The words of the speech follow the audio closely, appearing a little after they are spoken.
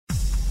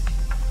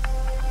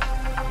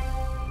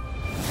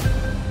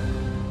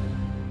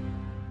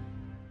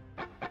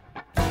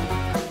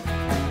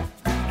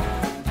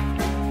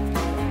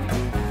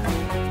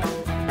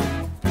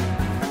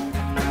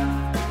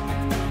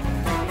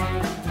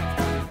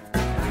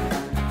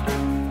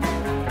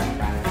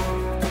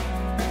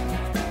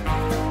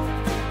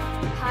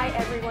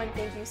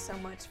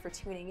much for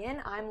tuning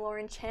in. I'm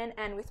Lauren Chen,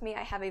 and with me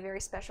I have a very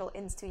special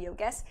in-studio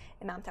guest,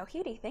 Imam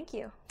Tawhidi. Thank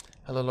you.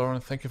 Hello,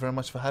 Lauren. Thank you very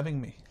much for having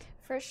me.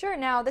 For sure.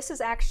 Now, this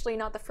is actually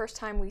not the first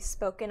time we've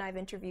spoken. I've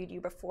interviewed you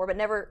before, but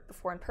never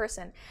before in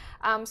person.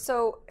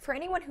 So for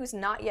anyone who's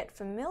not yet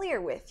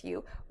familiar with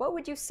you, what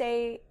would you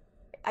say,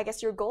 I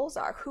guess, your goals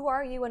are? Who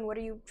are you and what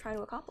are you trying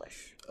to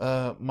accomplish?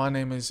 My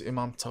name is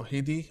Imam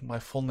Tawhidi. My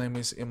full name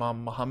is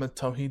Imam Muhammad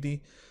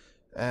Tawhidi,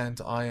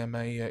 and I am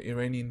a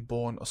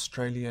Iranian-born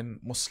Australian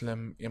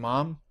Muslim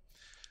Imam.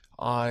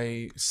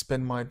 I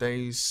spend my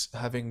days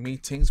having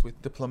meetings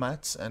with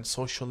diplomats and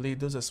social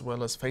leaders as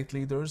well as faith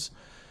leaders,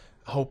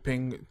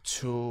 hoping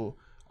to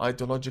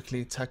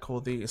ideologically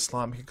tackle the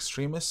Islamic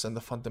extremists and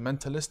the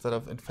fundamentalists that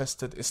have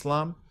infested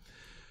Islam.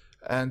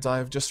 And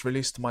I've just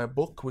released my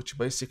book, which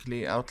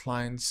basically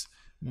outlines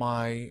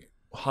my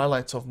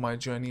highlights of my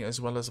journey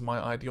as well as my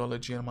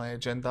ideology and my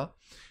agenda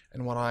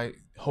and what I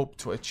hope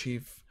to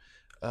achieve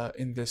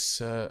in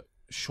this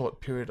short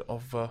period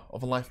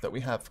of life that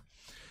we have.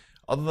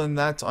 Other than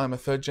that, I'm a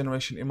third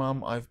generation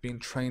Imam. I've been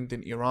trained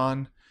in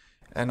Iran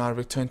and I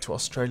returned to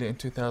Australia in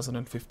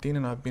 2015,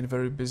 and I've been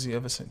very busy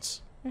ever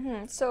since.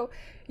 So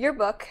your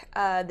book,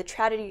 The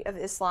Tragedy of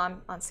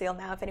Islam, on sale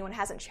now if anyone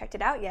hasn't checked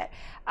it out yet.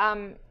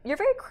 You're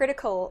very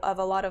critical of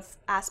a lot of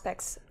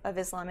aspects of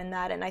Islam in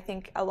that, and I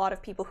think a lot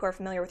of people who are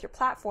familiar with your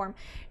platform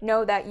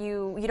know that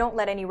you don't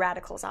let any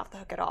radicals off the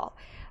hook at all.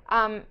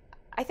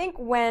 I think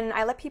when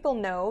I let people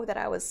know that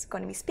I was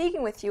going to be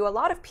speaking with you, a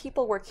lot of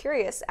people were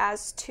curious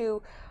as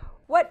to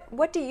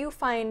what do you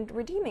find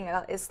redeeming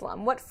about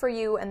Islam? What for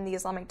you and the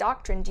Islamic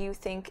doctrine do you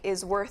think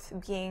is worth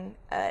being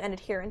an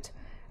adherent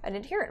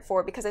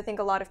for? Because I think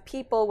a lot of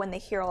people, when they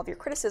hear all of your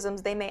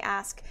criticisms, they may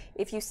ask,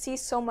 if you see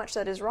so much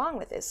that is wrong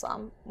with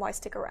Islam, why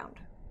stick around?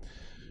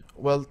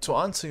 Well, to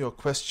answer your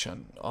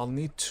question, I'll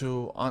need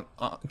to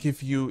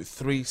give you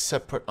three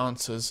separate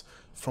answers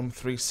from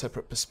three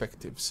separate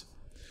perspectives.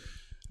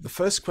 The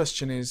first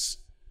question is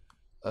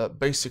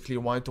basically,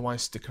 why do I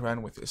stick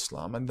around with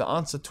Islam? And the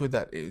answer to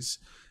that is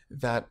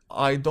that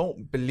I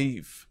don't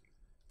believe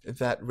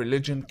that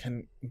religion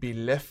can be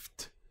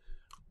left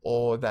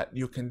or that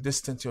you can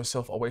distance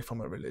yourself away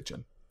from a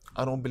religion.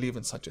 I don't believe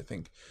in such a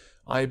thing.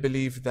 I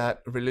believe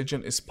that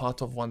religion is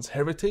part of one's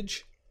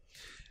heritage,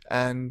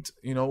 and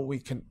we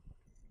can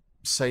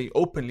say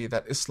openly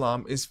that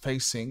Islam is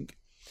facing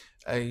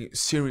a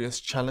serious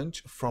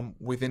challenge from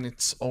within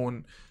its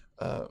own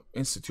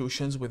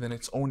institutions, within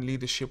its own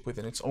leadership,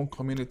 within its own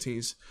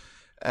communities,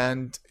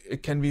 and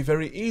it can be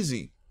very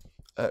easy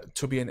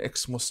to be an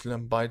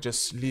ex-Muslim by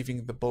just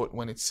leaving the boat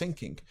when it's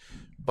sinking,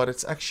 but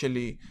it's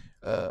actually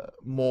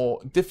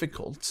more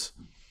difficult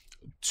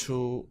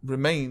to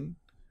remain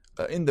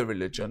in the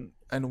religion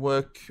and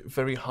work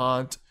very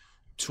hard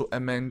to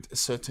amend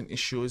certain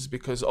issues,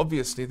 because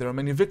obviously there are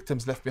many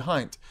victims left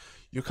behind.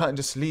 You can't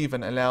just leave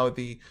and allow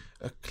the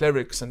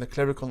clerics and the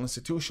clerical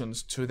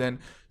institutions to then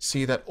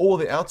see that all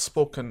the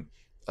outspoken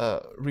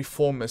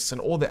reformists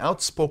and all the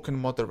outspoken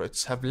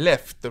moderates have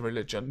left the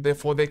religion,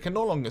 therefore they can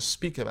no longer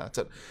speak about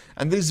it,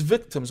 and these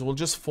victims will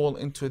just fall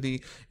into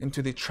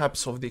the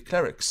traps of the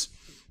clerics,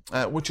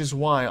 which is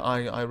why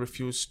I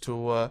refuse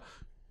to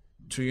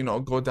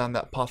go down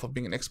that path of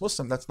being an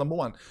ex-Muslim. That's number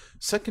one.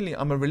 Secondly,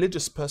 I'm a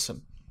religious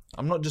person.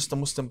 I'm not just a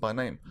Muslim by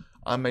name.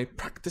 I'm a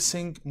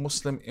practicing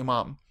Muslim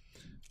Imam.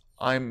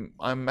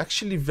 I'm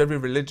actually very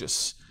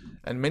religious,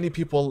 and many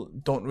people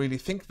don't really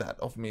think that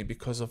of me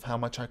because of how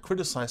much I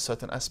criticize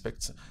certain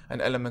aspects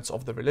and elements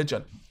of the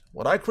religion.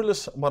 What I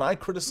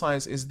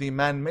criticize is the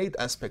man-made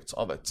aspects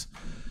of it.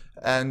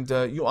 And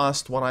you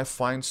asked what I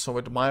find so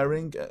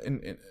admiring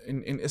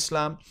in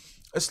Islam.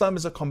 Islam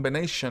is a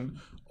combination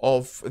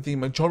of the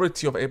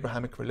majority of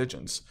Abrahamic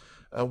religions.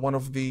 One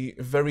of the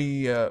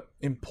very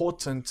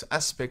important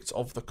aspects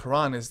of the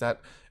Quran is that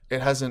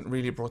it hasn't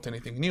really brought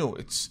anything new.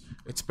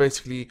 It's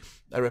basically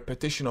a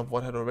repetition of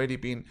what had already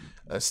been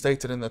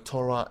stated in the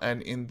Torah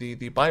and in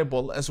the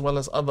Bible, as well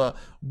as other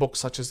books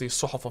such as the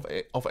Suhuf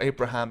of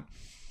Abraham.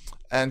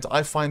 And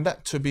I find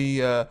that to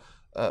be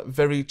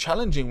very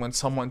challenging when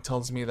someone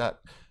tells me that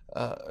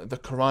the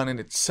Quran in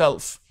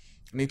itself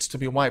needs to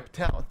be wiped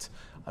out.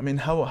 I mean,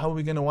 how are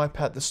we going to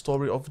wipe out the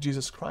story of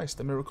Jesus Christ,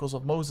 the miracles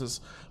of Moses?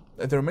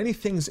 There are many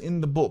things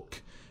in the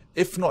book,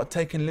 if not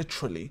taken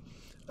literally,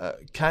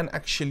 can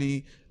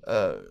actually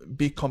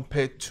be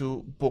compared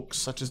to books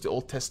such as the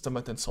Old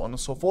Testament and so on and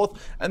so forth.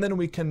 And then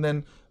we can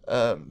then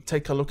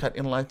take a look at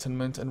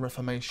Enlightenment and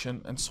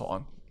Reformation and so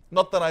on.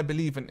 Not that I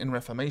believe in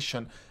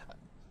Reformation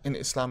in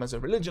Islam as a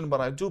religion,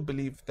 but I do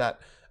believe that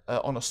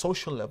on a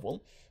social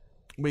level,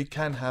 we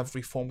can have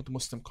reformed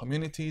Muslim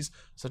communities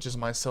such as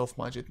myself,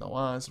 Majid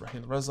Nawaz,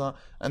 Rahil Raza,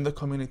 and the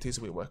communities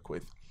we work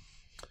with.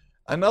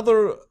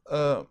 Another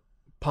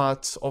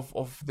part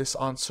of this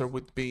answer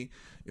would be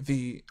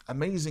the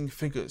amazing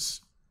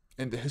figures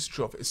in the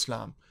history of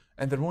Islam,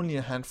 and there are only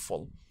a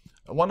handful.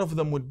 One of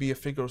them would be a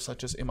figure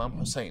such as Imam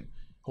Hussein,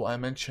 who I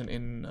mention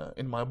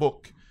in my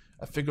book,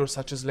 a figure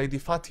such as Lady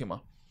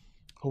Fatima,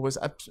 who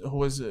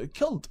was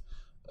killed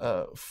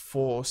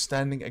for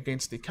standing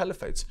against the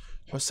caliphates.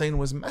 Hussein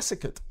was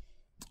massacred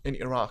in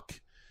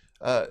Iraq?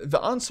 The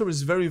answer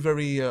is very,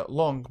 very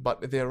long,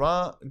 but there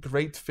are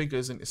great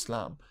figures in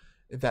Islam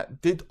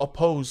that did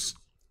oppose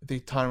the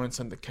tyrants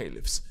and the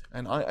caliphs,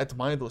 and I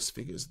admire those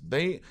figures.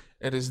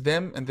 It is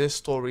them and their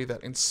story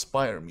that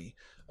inspire me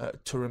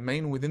to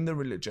remain within the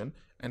religion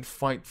and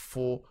fight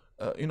for,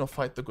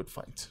 fight the good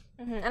fight.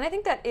 And I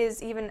think that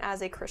is, even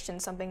as a Christian,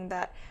 something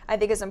that I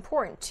think is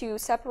important, to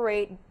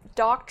separate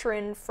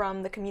doctrine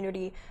from the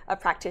community of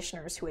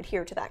practitioners who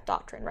adhere to that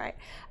doctrine, right?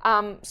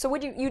 So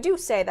would you do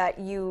say that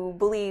you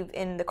believe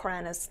in the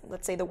Quran as,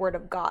 let's say, the word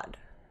of God?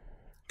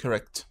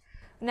 Correct.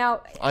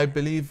 Now, I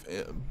believe,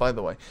 by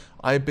the way,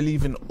 I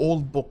believe in all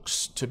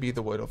books to be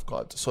the word of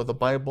God. So the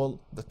Bible,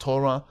 the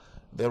Torah,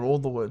 they're all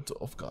the word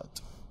of God.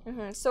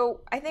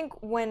 So I think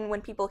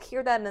when people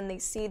hear that and then they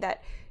see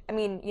that, I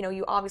mean,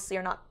 you obviously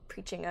are not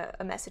preaching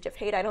a message of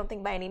hate, I don't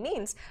think by any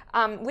means.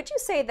 Would you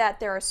say that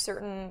there are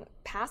certain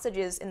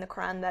passages in the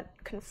Quran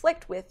that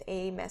conflict with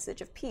a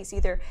message of peace,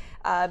 either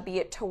be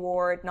it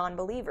toward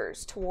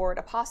non-believers, toward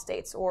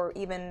apostates, or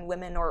even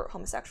women or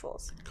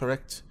homosexuals?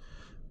 Correct.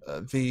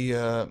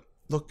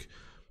 Look,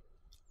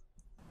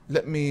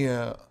 let me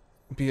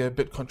be a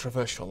bit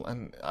controversial,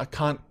 and I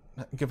can't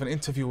give an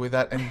interview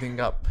without ending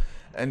up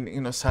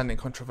and sounding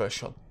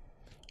controversial.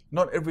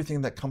 Not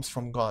everything that comes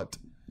from God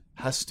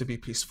has to be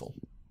peaceful.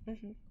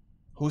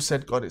 Who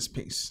said God is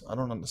peace? I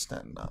don't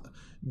understand.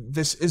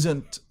 This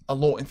isn't a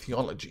law in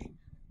theology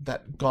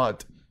that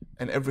God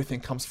and everything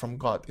comes from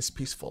God is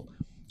peaceful.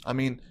 I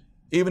mean,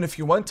 even if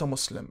you weren't a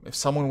Muslim, if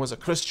someone was a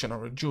Christian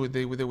or a Jew,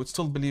 they would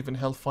still believe in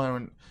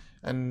hellfire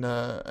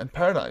and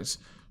paradise.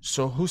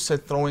 So who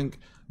said throwing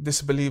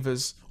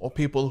disbelievers or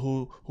people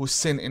who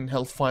sin in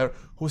hellfire,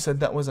 who said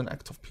that was an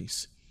act of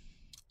peace?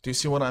 Do you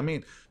see what I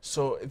mean?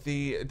 So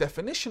the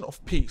definition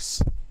of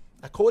peace,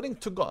 according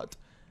to God,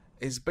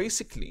 is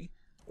basically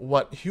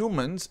what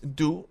humans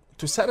do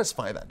to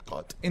satisfy that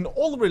God. In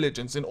all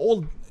religions,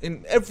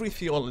 in every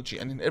theology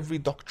and in every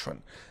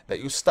doctrine that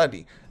you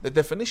study, the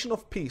definition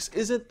of peace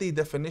isn't the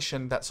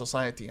definition that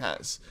society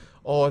has.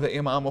 Or the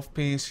Imam of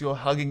peace, you're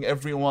hugging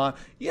everyone.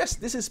 Yes,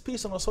 this is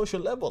peace on a social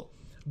level.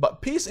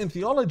 But peace in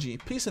theology,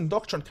 peace in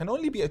doctrine can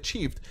only be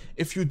achieved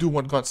if you do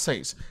what God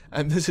says.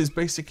 And this is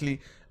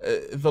basically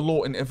the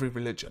law in every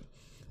religion.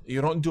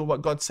 You don't do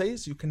what God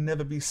says, you can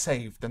never be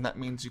saved. And that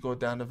means you go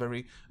down a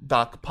very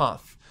dark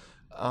path.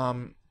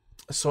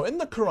 So in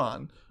the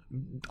Quran,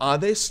 are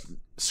there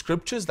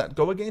scriptures that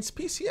go against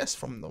peace? Yes,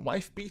 from the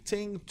wife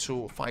beating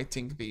to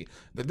fighting the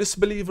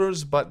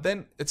disbelievers. But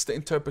then it's the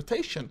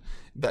interpretation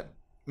that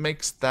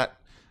makes that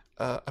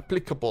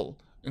applicable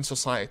in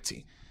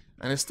society.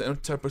 And it's the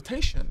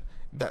interpretation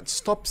that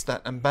stops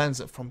that and bans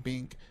it from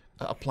being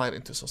applied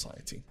into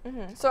society.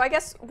 So I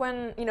guess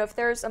when, if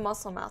there's a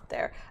Muslim out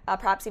there,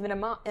 perhaps even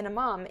an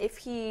Imam, if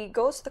he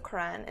goes to the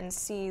Quran and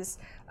sees,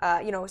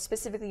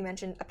 specifically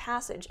mentioned a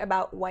passage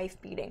about wife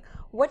beating,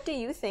 what do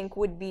you think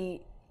would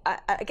be,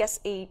 I guess,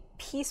 a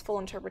peaceful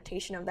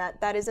interpretation of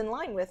that is in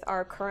line with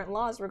our current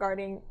laws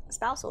regarding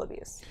spousal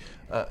abuse?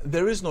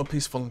 There is no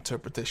peaceful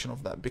interpretation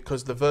of that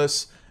because the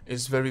verse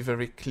is very,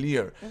 very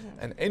clear.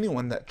 And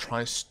anyone that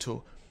tries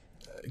to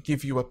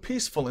give you a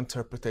peaceful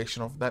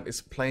interpretation of that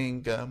is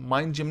playing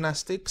mind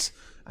gymnastics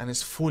and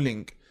is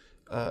fooling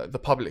the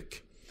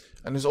public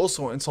and is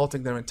also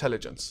insulting their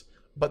intelligence.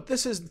 But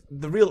this is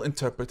the real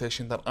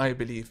interpretation that I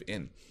believe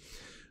in.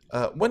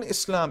 When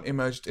Islam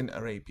emerged in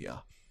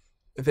Arabia,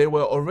 they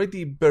were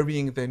already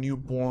burying their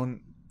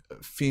newborn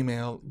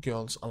female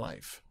girls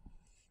alive.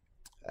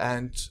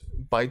 And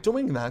by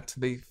doing that,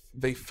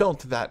 they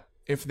felt that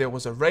if there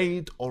was a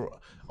raid or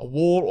a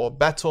war or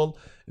battle,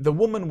 the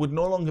woman would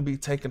no longer be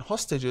taken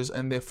hostages,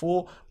 and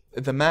therefore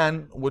the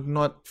man would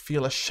not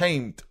feel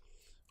ashamed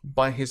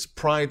by his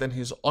pride and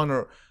his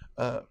honor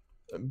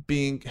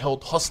being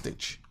held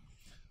hostage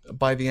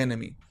by the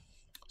enemy.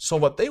 So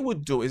what they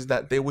would do is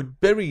that they would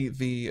bury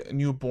the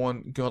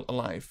newborn girl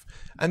alive.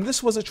 And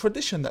this was a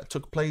tradition that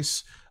took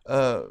place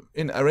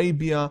in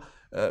Arabia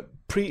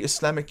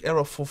pre-Islamic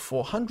era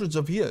for hundreds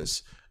of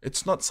years.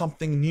 It's not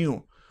something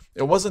new.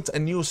 It wasn't a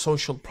new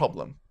social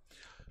problem.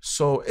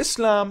 So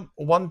Islam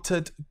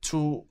wanted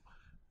to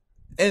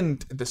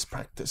end this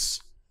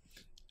practice.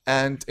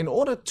 And in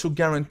order to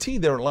guarantee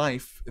their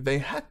life, they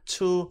had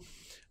to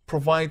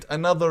provide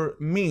another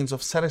means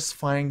of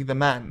satisfying the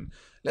man.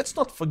 Let's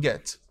not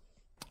forget,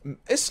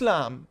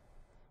 Islam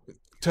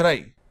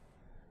today,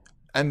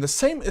 and the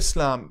same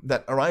Islam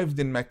that arrived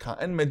in Mecca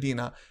and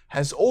Medina,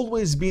 has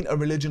always been a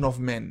religion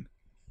of men.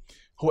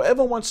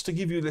 Whoever wants to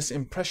give you this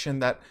impression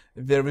that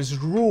there is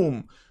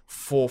room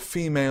for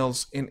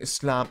females in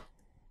Islam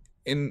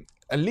in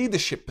a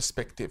leadership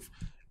perspective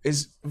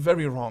is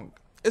very wrong.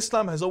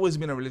 Islam has always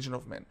been a religion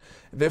of men.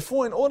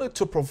 Therefore, in order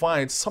to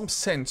provide some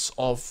sense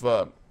of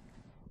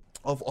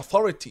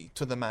authority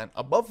to the man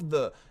above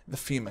the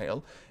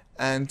female,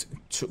 and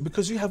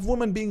because you have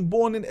women being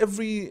born in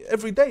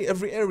every day,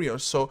 every area,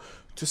 so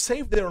to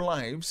save their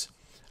lives,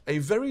 a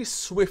very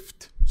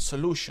swift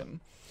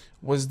solution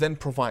was then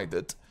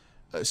provided,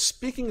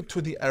 speaking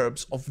to the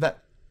Arabs of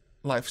that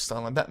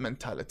lifestyle and that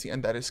mentality,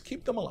 and that is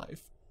keep them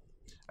alive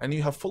and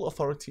you have full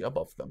authority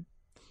above them,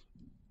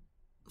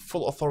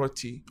 full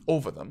authority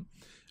over them,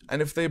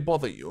 and if they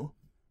bother you,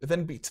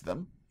 then beat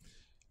them.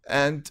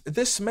 And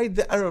this made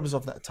the Arabs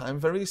of that time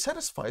very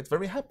satisfied,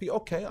 very happy.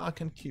 Okay, I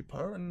can keep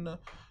her,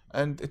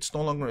 and it's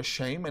no longer a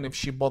shame, and if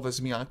she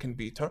bothers me, I can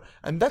beat her.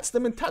 And that's the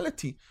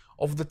mentality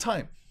of the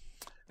time.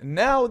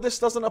 Now this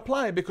doesn't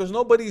apply, because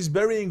nobody's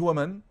burying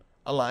women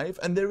alive,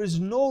 and there is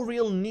no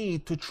real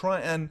need to try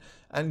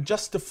and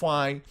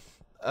justify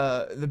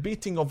the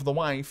beating of the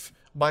wife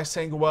by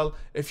saying, well,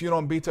 if you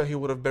don't beat her, he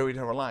would have buried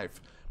her alive.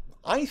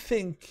 I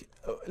think,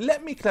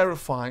 let me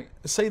clarify,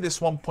 say this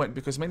one point,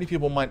 because many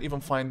people might even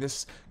find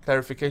this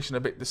clarification a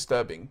bit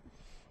disturbing.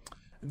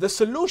 The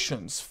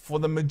solutions for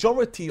the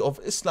majority of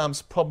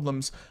Islam's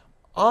problems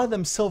are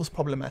themselves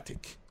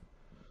problematic.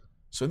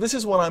 So this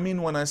is what I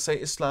mean when I say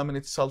Islam in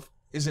itself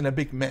is in a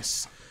big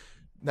mess.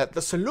 That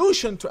the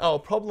solution to our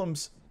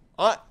problems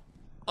are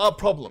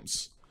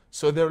problems.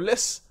 So they're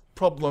less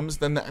problems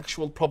than the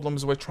actual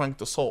problems we're trying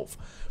to solve.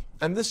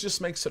 And this just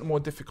makes it more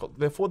difficult.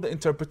 Therefore, the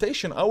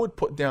interpretation I would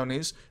put down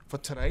is, for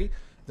today,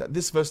 that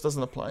this verse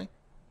doesn't apply,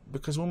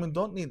 because women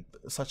don't need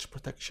such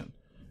protection.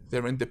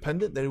 They're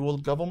independent, they rule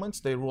governments,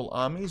 they rule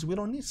armies. We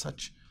don't need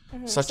such a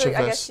verse. So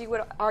I guess you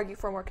would argue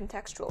for a more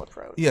contextual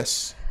approach.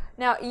 Yes.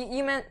 Now,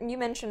 you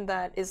mentioned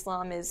that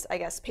Islam is, I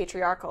guess,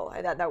 patriarchal.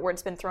 That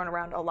word's been thrown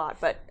around a lot,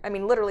 but I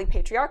mean literally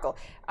patriarchal.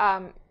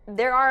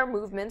 There are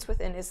movements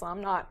within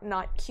Islam,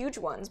 not huge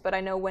ones, but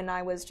I know when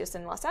I was just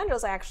in Los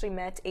Angeles, I actually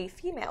met a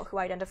female who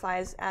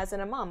identifies as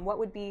an Imam. What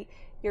would be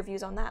your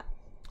views on that?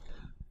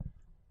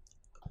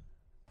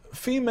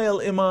 Female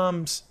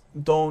Imams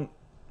don't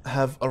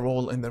have a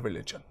role in the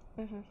religion.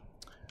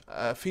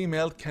 A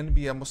female can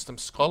be a Muslim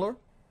scholar.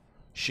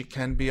 She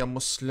can be a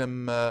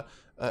Muslim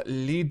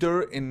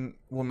leader in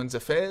women's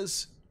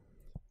affairs.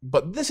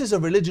 But this is a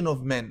religion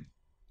of men.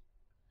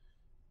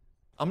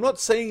 I'm not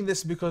saying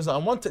this because I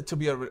want it to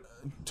be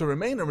to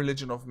remain a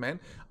religion of men.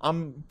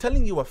 I'm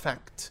telling you a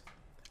fact.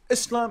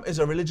 Islam is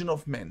a religion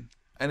of men,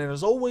 and it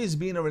has always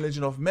been a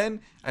religion of men,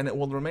 and it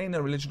will remain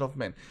a religion of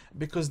men,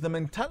 because the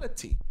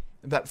mentality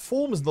that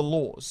forms the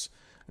laws,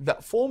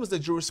 that forms the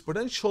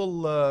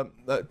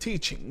jurisprudential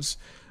teachings,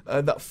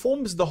 that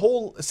forms the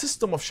whole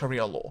system of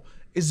Sharia law,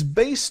 is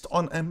based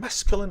on a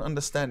masculine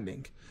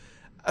understanding.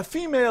 A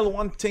female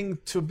wanting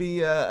to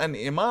be an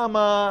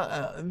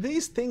imama,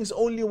 these things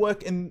only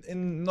work in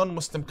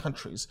non-Muslim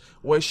countries,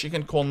 where she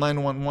can call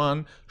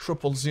 911,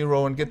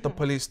 000, and get the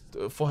police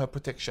for her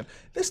protection.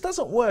 This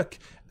doesn't work,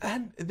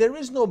 and there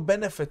is no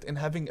benefit in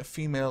having a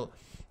female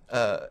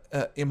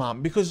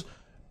imam, because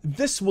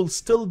this will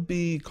still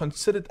be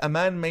considered a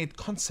man-made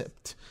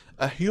concept,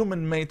 a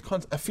human-made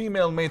concept, a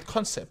female-made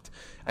concept.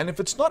 And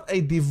if it's not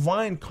a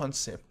divine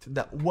concept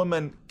that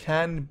women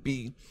can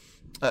be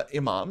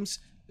imams,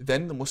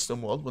 then the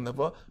Muslim world will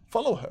never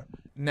follow her.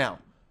 Now,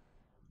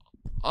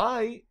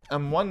 I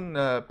am one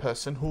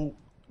person who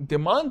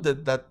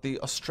demanded that the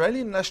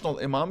Australian National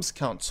Imams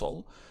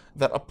Council,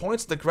 that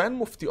appoints the Grand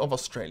Mufti of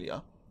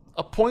Australia,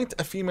 appoint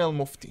a female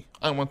Mufti.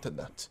 I wanted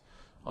that.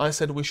 I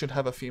said we should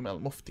have a female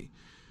Mufti.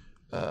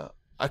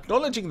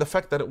 Acknowledging the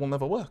fact that it will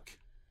never work.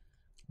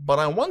 But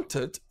I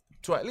wanted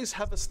to at least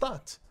have a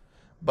start.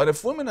 But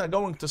if women are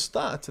going to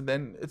start,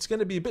 then it's going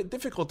to be a bit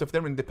difficult if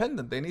they're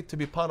independent. They need to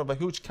be part of a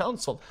huge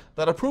council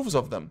that approves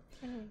of them.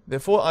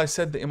 Therefore, I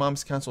said the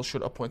Imams Council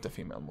should appoint a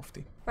female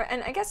Mufti. Right,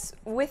 and I guess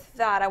with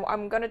that, I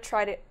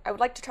would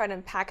like to try to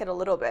unpack it a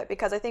little bit,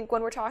 because I think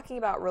when we're talking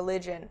about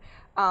religion,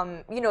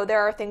 there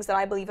are things that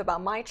I believe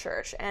about my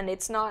church, and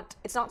it's not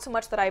so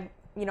much that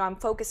I'm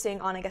focusing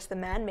on, I guess, the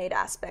man-made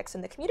aspects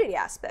and the community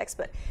aspects,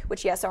 but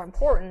which, yes, are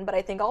important, but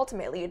I think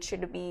ultimately it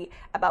should be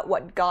about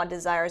what God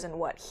desires and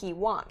what He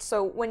wants.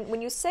 So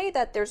when you say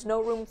that there's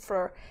no room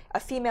for a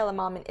female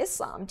imam in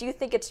Islam, do you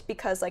think it's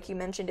because, like you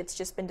mentioned, it's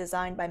just been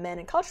designed by men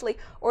and culturally,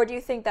 or do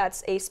you think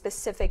that's a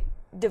specific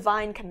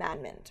divine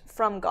commandment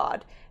from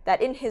God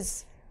that in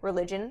His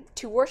religion,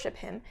 to worship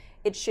Him,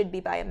 it should be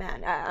by a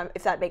man,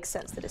 if that makes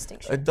sense, the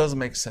distinction? It does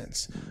make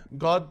sense.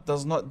 God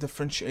does not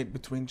differentiate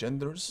between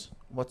genders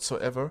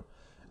whatsoever,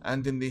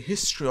 and in the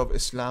history of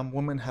Islam,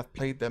 women have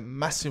played a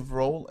massive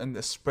role in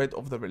the spread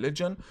of the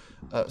religion,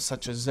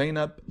 such as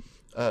Zainab,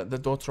 the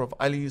daughter of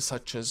Ali,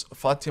 such as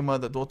Fatima,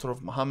 the daughter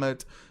of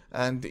Muhammad,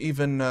 and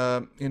even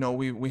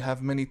we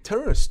have many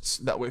terrorists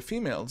that were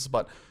females,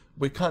 but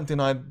we can't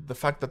deny the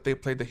fact that they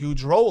played a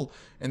huge role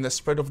in the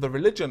spread of the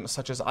religion,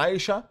 such as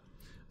Aisha,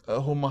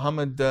 who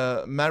Muhammad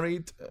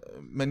married.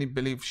 Many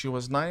believe she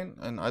was 9,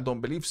 and I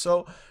don't believe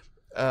so.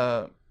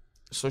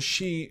 So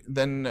she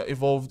then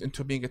evolved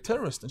into being a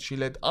terrorist, and she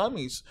led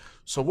armies.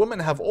 So women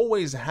have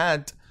always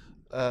had,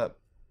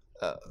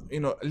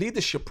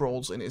 leadership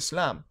roles in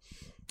Islam.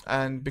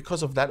 And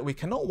because of that, we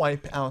cannot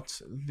wipe out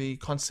the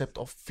concept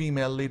of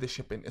female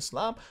leadership in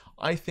Islam.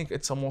 I think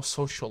it's a more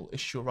social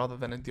issue rather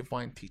than a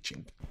divine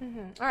teaching.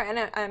 All right,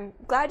 and I'm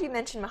glad you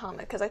mentioned Muhammad,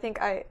 because I think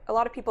a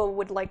lot of people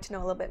would like to know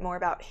a little bit more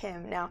about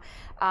him. Now,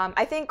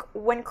 I think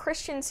when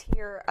Christians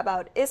hear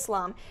about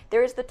Islam,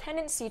 there is the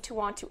tendency to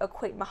want to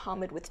equate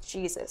Muhammad with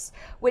Jesus,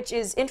 which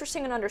is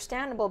interesting and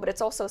understandable, but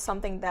it's also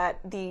something that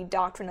the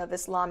doctrine of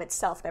Islam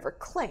itself never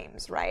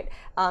claims, right?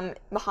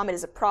 Muhammad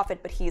is a prophet,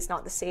 but he's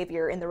not the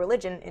savior in the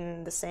religion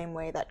in the same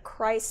way that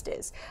Christ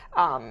is.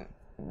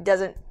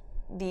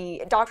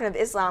 The doctrine of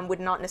Islam would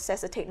not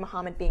necessitate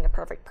Muhammad being a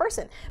perfect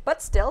person,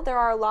 but still there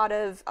are a lot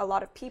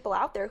of people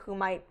out there who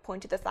might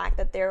point to the fact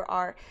that there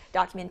are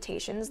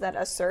documentations that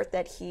assert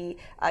that he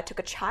took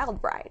a child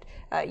bride.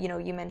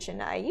 You mentioned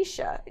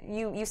Aisha.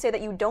 You say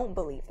that you don't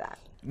believe that.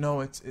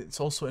 No, it's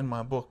also in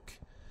my book,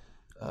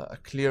 a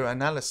clear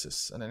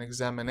analysis and an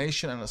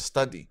examination and a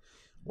study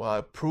where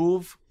I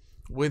prove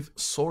with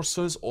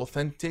sources,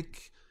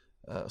 authentic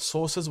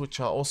sources which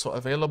are also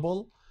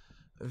available,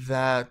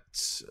 that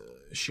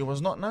she was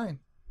not 9.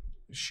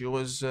 She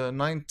was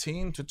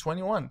 19 to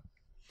 21.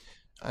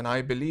 And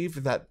I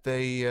believe that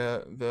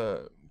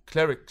the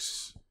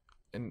clerics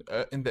in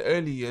the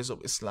early years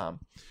of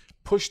Islam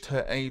pushed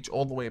her age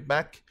all the way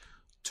back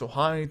to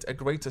hide a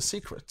greater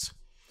secret.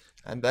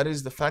 And that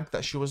is the fact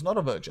that she was not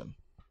a virgin.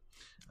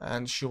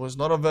 And she was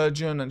not a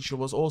virgin, and she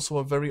was also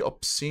a very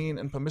obscene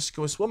and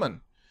promiscuous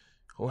woman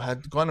who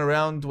had gone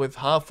around with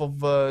half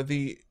of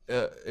the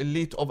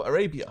elite of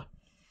Arabia.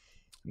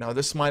 Now,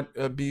 this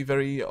might be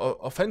very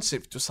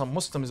offensive to some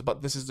Muslims,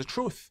 but this is the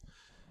truth.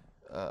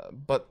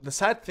 But the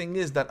sad thing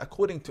is that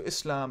according to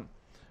Islam,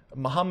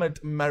 Muhammad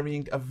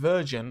marrying a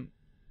virgin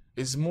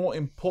is more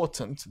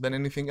important than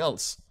anything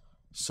else.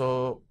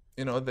 So,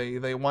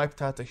 they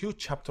wiped out a huge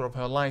chapter of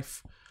her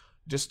life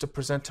just to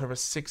present her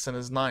as 6 and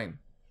as 9.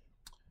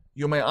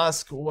 You may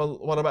ask, well,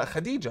 what about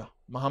Khadija,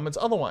 Muhammad's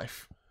other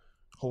wife,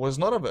 who was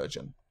not a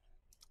virgin?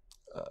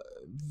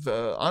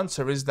 The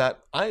answer is that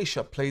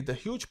Aisha played a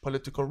huge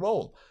political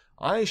role.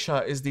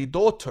 Aisha is the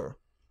daughter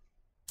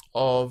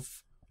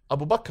of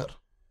Abu Bakr.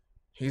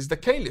 He's the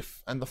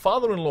caliph and the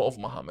father-in-law of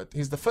Muhammad.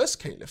 He's the first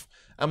caliph,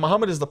 and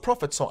Muhammad is the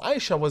prophet. So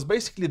Aisha was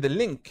basically the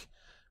link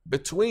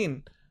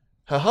between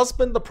her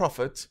husband, the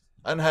prophet,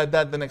 and her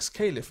dad, the next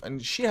caliph,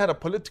 and she had a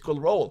political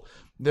role.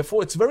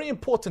 Therefore, it's very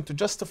important to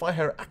justify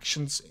her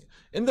actions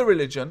in the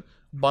religion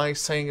by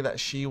saying that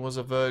she was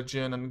a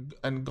virgin,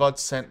 and God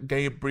sent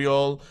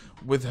Gabriel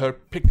with her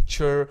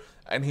picture,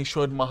 and he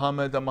showed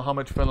Muhammad, and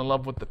Muhammad fell in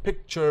love with the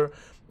picture,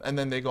 and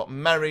then they got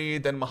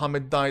married, and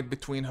Muhammad died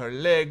between her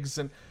legs,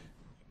 and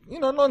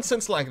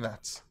nonsense like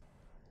that.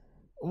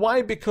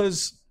 Why?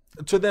 Because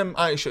to them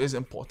Aisha is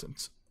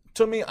important.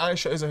 To me,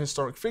 Aisha is a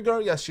historic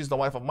figure. Yes, she's the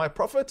wife of my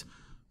prophet.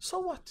 So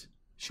what?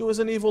 She was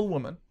an evil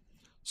woman.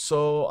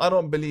 So I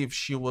don't believe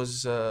she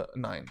was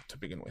 9 to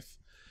begin with.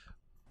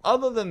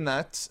 Other than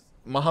that,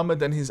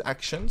 Muhammad and his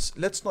actions,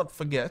 let's not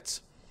forget,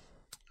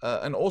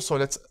 and also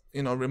let's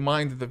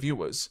remind the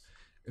viewers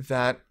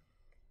that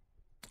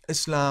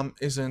Islam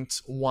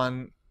isn't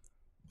one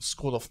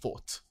school of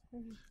thought.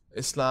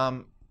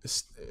 Islam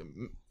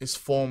is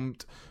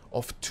formed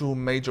of 2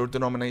 major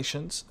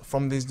denominations.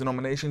 From these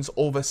denominations,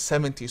 over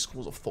 70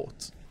 schools of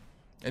thought.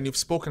 And you've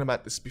spoken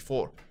about this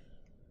before.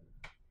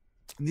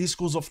 These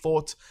schools of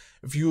thought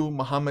view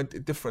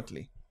Muhammad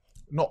differently.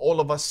 Not all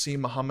of us see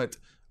Muhammad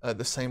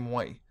the same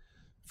way.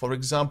 For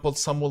example,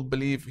 some will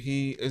believe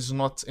he is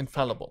not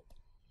infallible.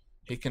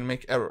 He can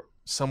make error.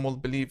 Some will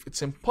believe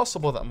it's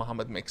impossible that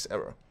Muhammad makes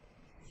error.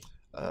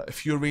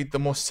 If you read the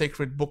most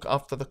sacred book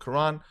after the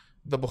Quran,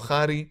 the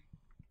Bukhari,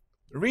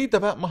 read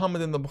about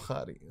Muhammad in the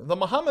Bukhari. The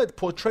Muhammad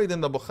portrayed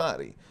in the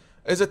Bukhari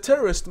is a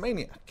terrorist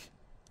maniac.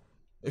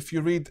 If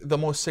you read the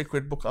most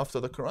sacred book after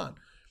the Quran.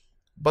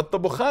 But the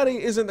Bukhari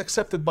isn't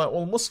accepted by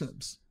all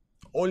Muslims,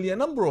 only a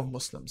number of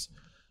Muslims.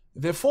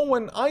 Therefore,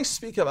 when I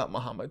speak about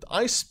Muhammad,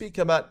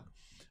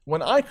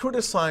 when I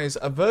criticize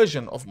a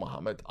version of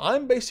Muhammad,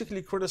 I'm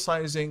basically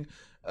criticizing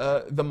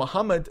the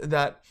Muhammad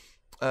that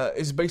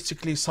is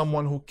basically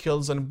someone who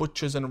kills and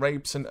butchers and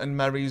rapes and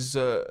marries,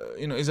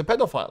 is a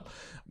pedophile.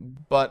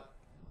 But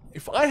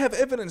if I have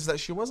evidence that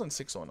she wasn't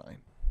 6 or 9,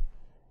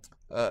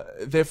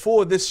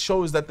 therefore this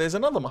shows that there's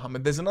another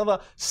Muhammad, there's another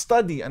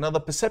study, another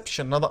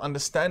perception, another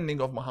understanding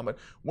of Muhammad,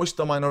 which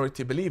the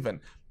minority believe in.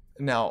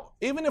 Now,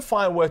 even if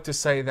I were to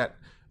say that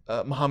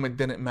Muhammad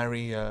didn't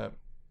marry a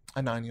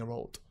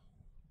 9-year-old,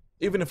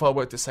 even if I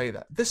were to say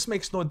that, this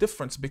makes no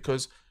difference,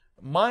 because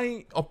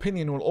my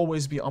opinion will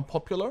always be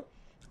unpopular,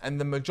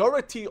 and the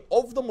majority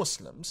of the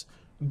Muslims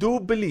do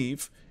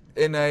believe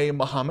in a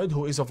Muhammad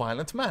who is a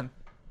violent man.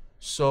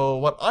 So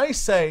what I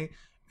say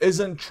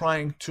isn't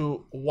trying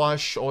to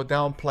wash or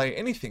downplay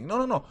anything.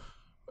 No.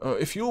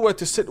 If you were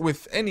to sit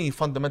with any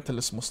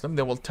fundamentalist Muslim,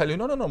 they will tell you,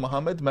 no,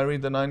 Muhammad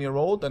married a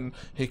 9-year-old and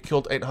he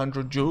killed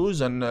 800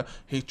 Jews and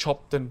he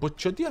chopped and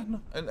butchered. Yeah,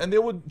 no. And they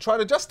would try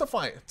to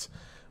justify it.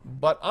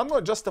 But I'm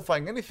not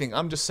justifying anything.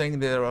 I'm just saying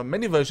there are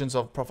many versions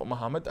of Prophet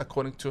Muhammad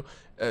according to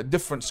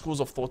different schools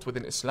of thought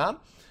within Islam.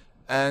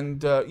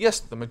 And yes,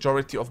 the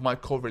majority of my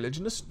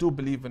co-religionists do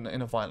believe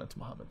in a violent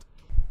Muhammad.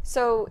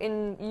 So,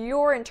 in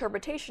your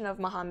interpretation of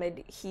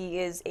Muhammad, he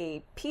is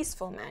a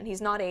peaceful man.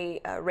 He's not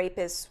a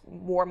rapist,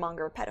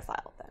 warmonger,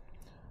 pedophile, then?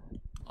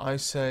 I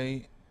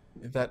say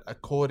that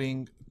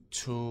according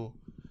to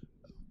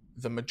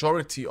the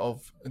majority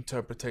of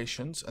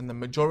interpretations and the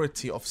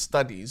majority of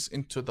studies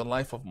into the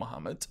life of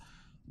Muhammad,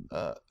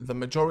 the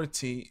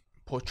majority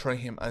portray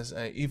him as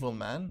an evil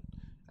man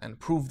and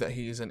prove that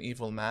he is an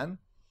evil man.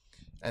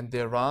 And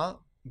there are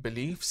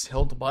beliefs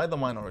held by the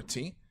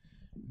minority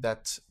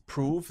that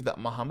prove that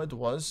Muhammad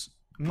was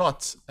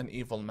not an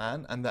evil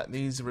man, and that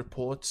these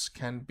reports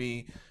can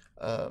be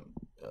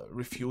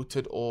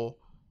refuted or,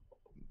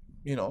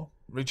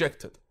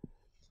 rejected.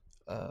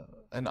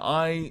 And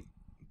I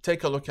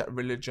take a look at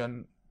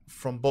religion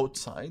from both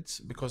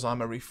sides because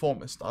I'm a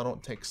reformist. I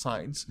don't take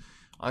sides.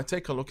 I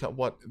take a look at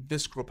what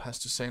this group has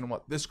to say and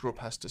what this group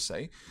has to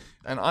say,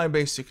 and I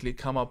basically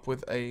come up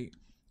with a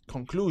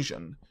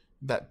conclusion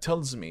that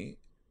tells me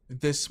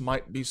this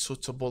might be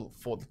suitable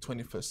for the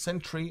 21st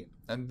century,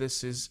 and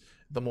this is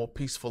the more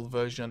peaceful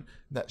version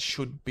that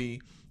should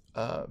be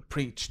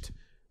preached.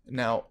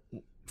 Now,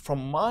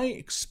 from my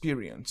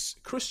experience,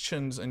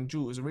 Christians and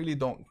Jews really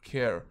don't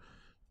care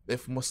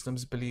if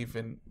Muslims believe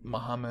in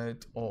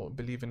Muhammad or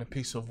believe in a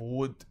piece of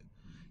wood.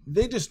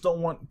 They just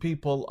don't want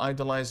people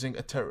idolizing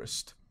a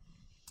terrorist.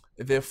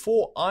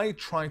 Therefore, I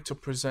try to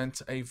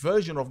present a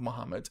version of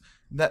Muhammad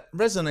that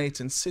resonates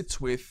and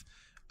sits with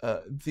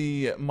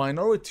the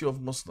minority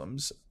of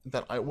Muslims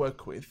that I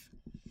work with.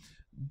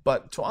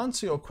 But to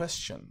answer your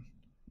question,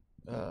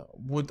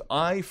 would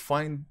I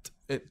find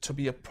it to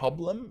be a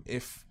problem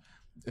if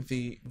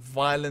the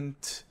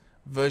violent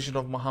version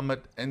of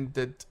Muhammad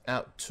ended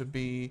out to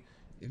be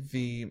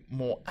the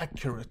more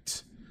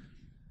accurate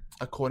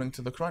according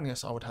to the Quran?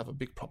 Yes, I would have a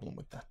big problem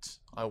with that.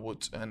 I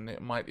would, and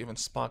it might even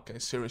spark a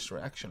serious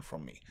reaction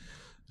from me.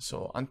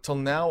 So until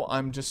now,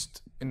 I'm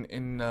just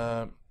in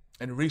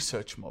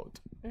research mode.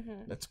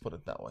 Mm-hmm. Let's put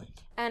it that way.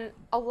 And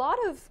a lot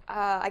of,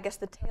 I guess,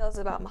 the tales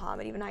about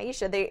Muhammad, even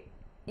Aisha, they,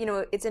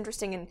 it's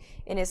interesting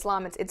in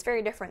Islam. It's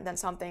very different than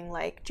something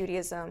like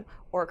Judaism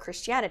or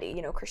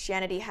Christianity.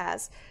 Christianity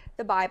has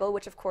the Bible,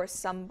 which of course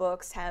some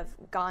books have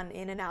gone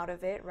in and out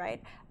of it,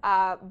 right?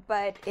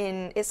 But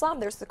in Islam,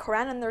 there's the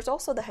Quran and there's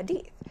also the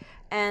Hadith.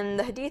 And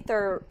the Hadith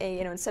are,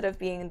 instead of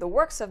being the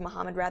works of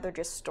Muhammad, rather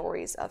just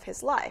stories of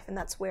his life. And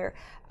that's where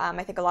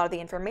I think a lot of the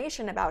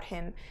information about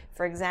him,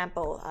 for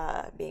example,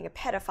 being a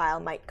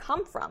pedophile, might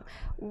come from.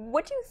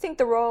 What do you think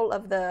the role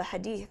of the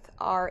Hadith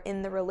are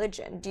in the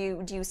religion?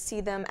 Do you see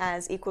them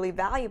as equally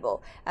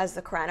valuable as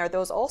the Quran? Are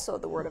those also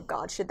the Word of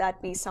God? Should that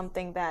be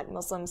something that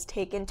Muslims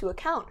take into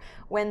account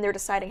when they're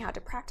deciding how to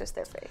practice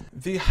their faith?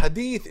 The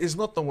Hadith is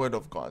not the Word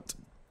of God,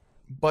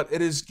 but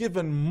it is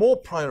given more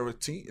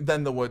priority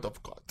than the Word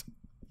of God.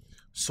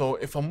 So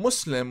if a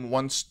Muslim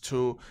wants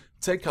to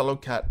take a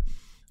look at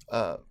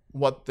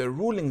what the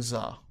rulings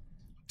are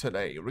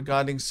today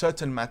regarding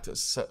certain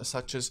matters,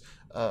 such as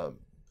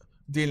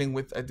dealing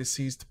with a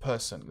deceased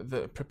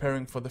person,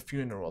 preparing for the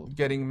funeral,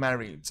 getting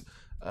married,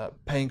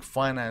 paying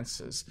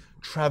finances,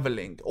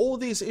 traveling, all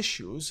these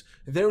issues,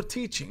 their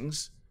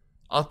teachings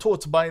are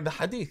taught by the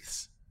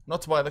hadiths,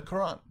 not by the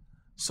Quran.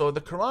 So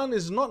the Quran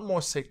is not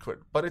more sacred,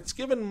 but it's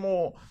given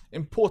more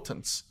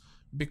importance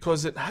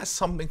because it has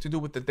something to do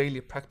with the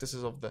daily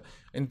practices of the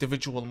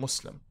individual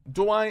Muslim.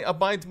 Do I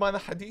abide by the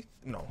hadith?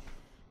 No.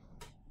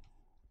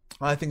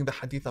 I think the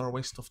hadith are a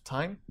waste of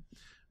time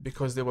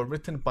because they were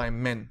written by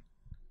men,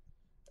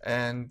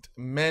 and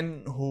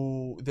men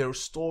who their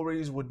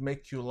stories would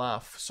make you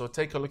laugh. So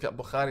take a look at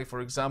Bukhari,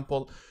 for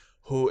example,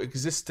 who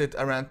existed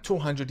around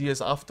 200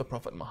 years after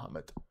Prophet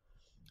Muhammad.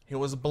 He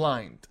was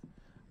blind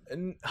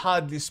and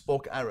hardly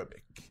spoke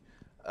Arabic.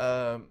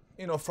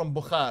 From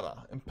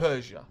Bukhara in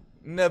Persia.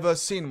 Never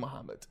seen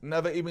Muhammad,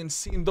 never even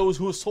seen those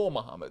who saw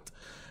Muhammad,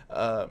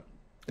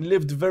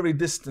 lived very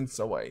distant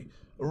away,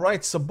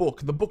 writes a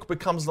book. The book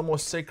becomes the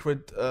most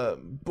sacred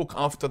book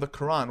after the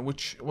Quran,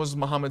 which was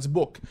Muhammad's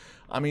book.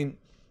 I mean,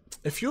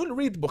 if you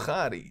read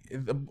Bukhari,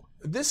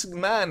 this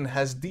man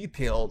has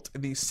detailed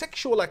the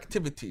sexual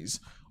activities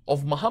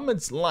of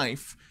Muhammad's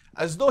life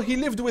as though he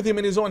lived with him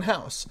in his own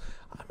house.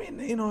 I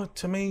mean,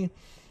 to me,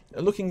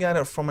 looking at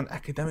it from an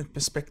academic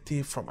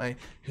perspective, from a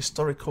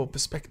historical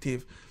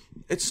perspective,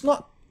 it's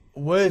not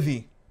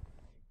worthy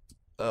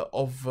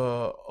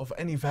of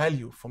any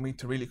value for me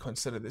to really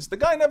consider this. The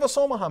guy never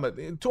saw Muhammad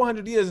in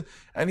 200 years,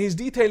 and he's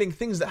detailing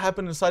things that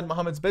happened inside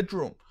Muhammad's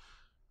bedroom.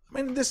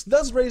 I mean, this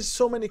does raise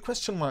so many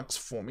question marks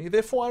for me.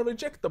 Therefore, I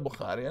reject the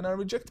Bukhari and I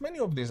reject many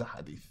of these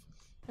hadith.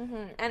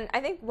 And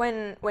I think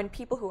when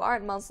people who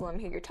aren't Muslim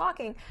who you're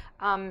talking,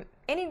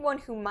 anyone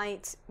who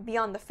might be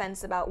on the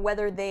fence about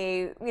whether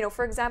they,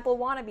 for example,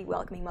 want to be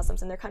welcoming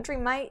Muslims in their country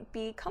might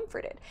be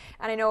comforted.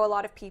 And I know a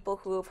lot of people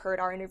who have heard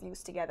our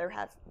interviews together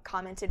have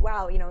commented,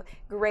 wow,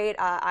 great,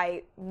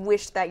 I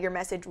wish that your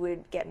message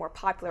would get more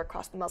popular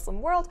across the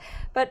Muslim world.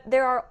 But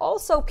there are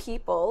also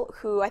people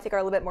who I think are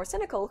a little bit more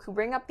cynical who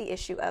bring up the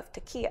issue of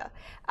taqiyya.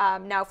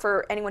 Now,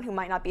 for anyone who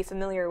might not be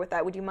familiar with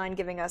that, would you mind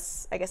giving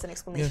us, I guess, an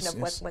explanation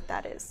of what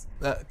that is?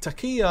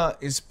 Taqiyya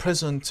is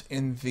present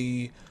in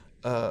the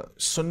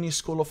Sunni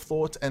school of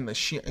thought and the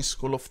Shia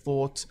school of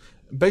thought,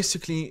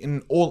 basically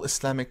in all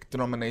Islamic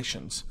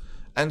denominations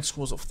and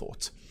schools of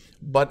thought.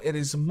 But it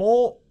is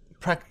more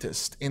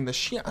practiced in the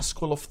Shia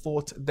school of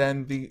thought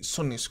than the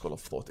Sunni school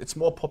of thought. It's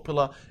more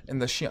popular in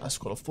the Shia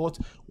school of thought,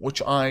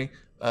 which I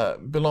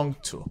belong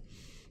to.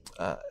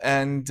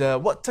 And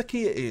what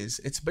taqiyya is,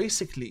 it's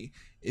basically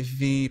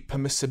the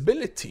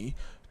permissibility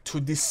to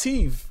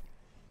deceive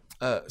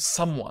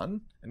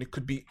someone, and it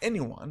could be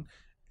anyone,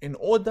 in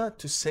order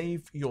to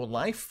save your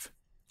life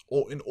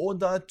or in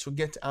order to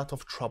get out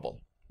of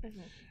trouble.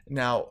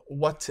 Now,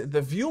 what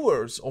the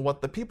viewers or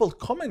what the people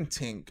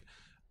commenting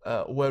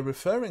were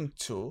referring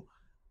to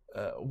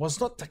was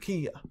not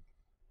taqiyya,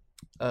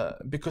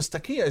 because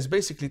taqiyya is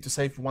basically to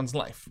save one's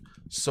life.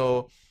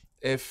 So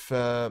if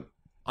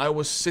I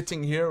was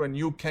sitting here and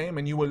you came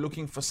and you were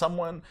looking for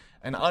someone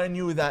and I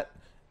knew that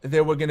they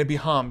were going to be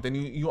harmed, and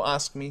you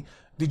ask me,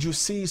 did you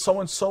see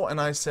so-and-so?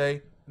 And I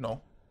say,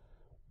 no.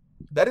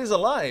 That is a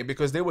lie,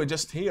 because they were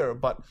just here,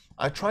 but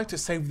I tried to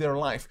save their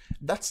life.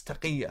 That's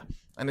taqiyya,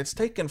 and it's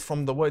taken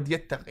from the word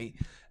yattaqi,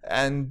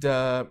 and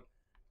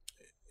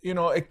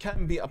it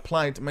can be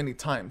applied many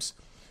times.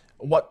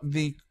 What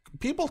the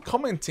people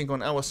commenting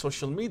on our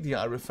social media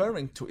are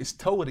referring to is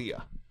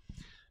tawriya.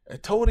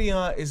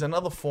 Tawriya is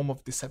another form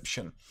of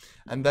deception,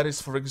 and that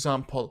is, for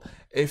example,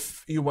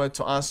 if you were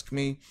to ask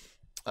me,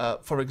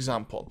 for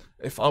example,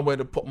 if I were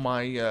to put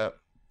my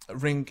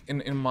ring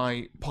in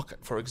my pocket,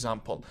 for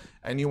example,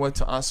 and you were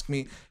to ask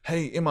me,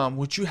 hey Imam,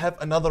 would you have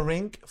another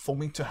ring for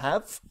me to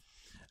have?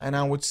 And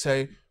I would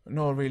say,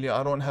 no, really,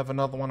 I don't have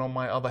another one on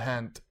my other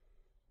hand,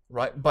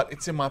 right? But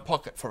it's in my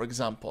pocket, for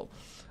example.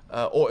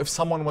 Or if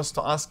someone was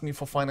to ask me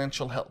for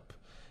financial help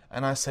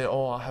and I say,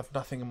 oh, I have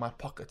nothing in my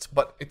pockets,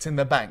 but it's in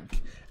the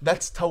bank.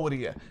 That's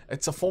tawriya.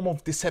 It's a form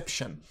of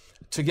deception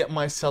to get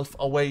myself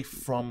away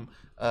from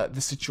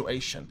the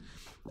situation.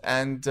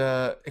 And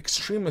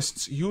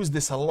extremists use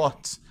this a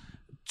lot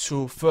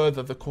to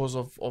further the cause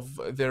of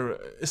their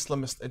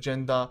Islamist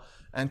agenda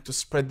and to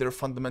spread their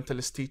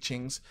fundamentalist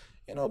teachings,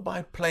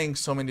 by playing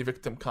so many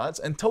victim cards.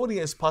 And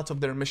tawriya is part of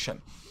their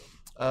mission.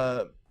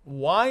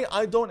 Why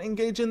I don't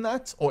engage in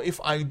that, or if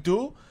I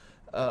do,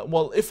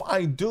 if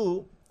I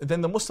do,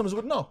 then the Muslims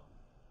would know.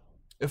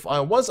 If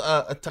I was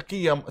a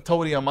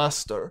tawriya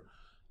master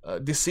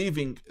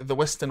deceiving the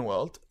Western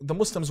world, the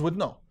Muslims would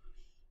know.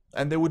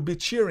 And they would be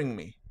cheering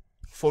me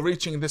for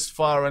reaching this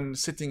far and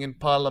sitting in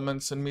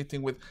parliaments and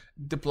meeting with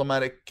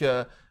diplomatic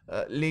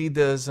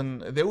leaders,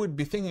 and they would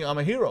be thinking I'm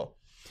a hero.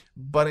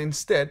 But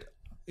instead,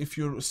 if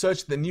you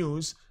search the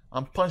news,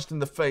 I'm punched in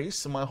the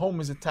face, my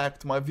home is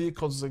attacked, my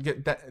vehicles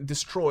get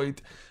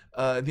destroyed,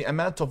 the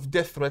amount of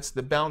death threats,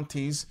 the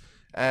bounties,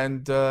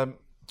 and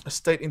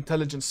state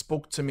intelligence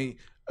spoke to me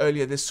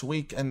earlier this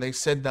week, and they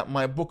said that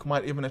my book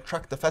might even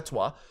attract a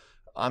fatwa.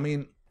 I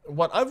mean,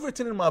 what I've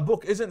written in my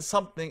book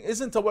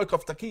isn't a work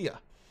of taqiyya.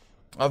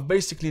 I've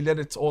basically let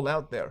it all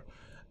out there.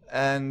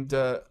 And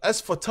as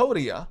for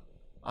tawriya,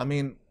 I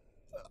mean,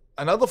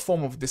 another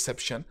form of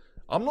deception,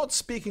 I'm not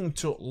speaking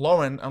to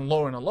Lauren and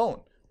Lauren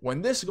alone.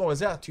 When this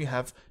goes out, you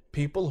have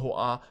people who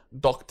are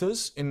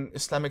doctors in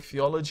Islamic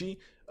theology,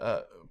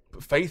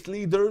 faith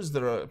leaders.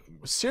 There are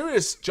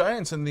serious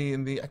giants in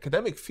the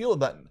academic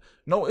field that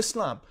know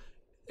Islam.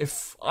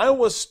 If I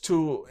was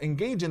to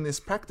engage in this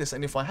practice,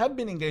 and if I have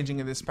been engaging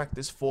in this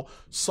practice for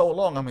so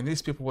long, I mean,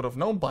 these people would have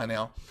known by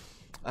now.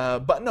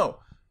 But no,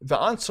 the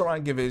answer I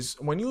give is,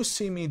 when you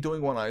see me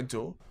doing what I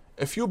do,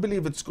 if you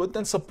believe it's good,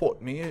 then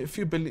support me.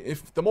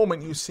 If the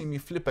moment you see me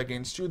flip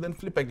against you, then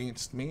flip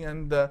against me.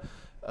 And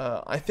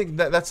I think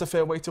that's a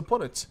fair way to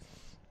put it.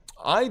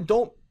 I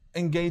don't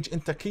engage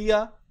in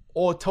taqiyya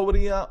or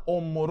tawriya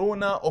or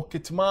muruna or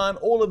kitman,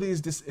 all of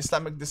these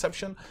Islamic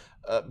deception,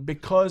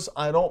 because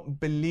I don't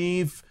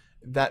believe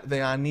that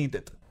they are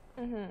needed.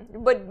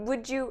 But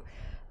would you,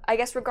 I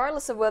guess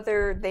regardless of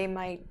whether they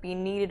might be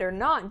needed or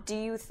not, do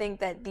you think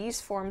that these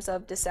forms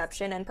of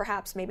deception, and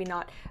perhaps maybe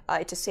not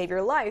to save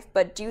your life,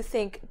 but do you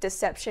think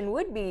deception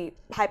would be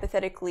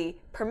hypothetically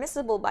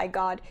permissible by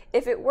God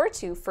if it were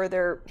to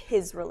further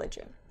his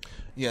religion?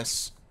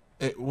 Yes,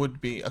 it would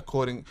be,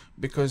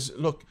 because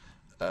look,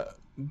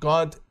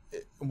 God,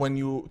 when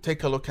you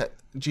take a look at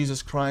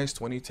Jesus Christ,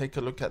 when you take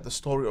a look at the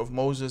story of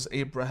Moses,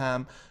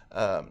 Abraham,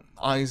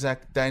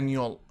 Isaac,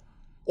 Daniel,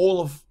 all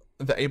of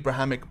the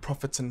Abrahamic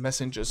prophets and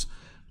messengers,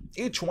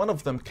 each one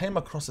of them came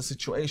across a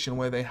situation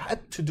where they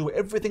had to do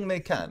everything they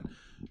can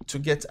to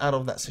get out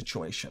of that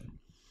situation.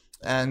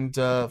 And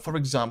for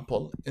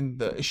example, in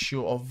the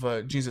issue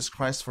of Jesus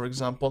Christ, for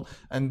example,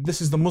 and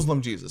this is the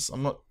Muslim Jesus.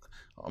 I'm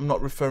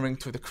not referring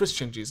to the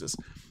Christian Jesus.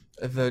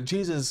 The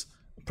Jesus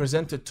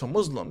presented to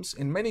Muslims,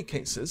 in many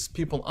cases,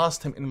 people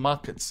asked him in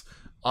markets,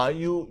 "Are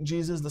you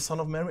Jesus, the son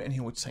of Mary?" And he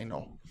would say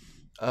no,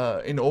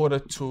 in order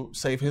to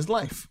save his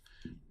life.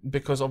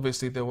 Because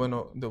obviously there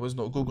was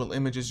no Google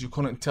images, you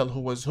couldn't tell who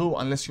was who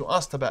unless you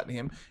asked about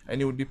him,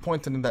 and you would be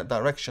pointed in that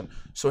direction.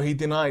 So he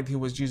denied he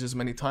was Jesus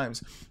many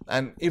times.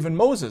 And even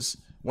Moses,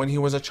 when he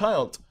was a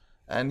child,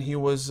 and he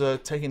was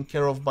taken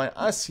care of by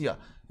Asiya,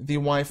 the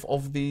wife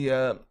of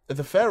the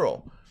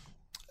Pharaoh,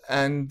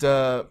 and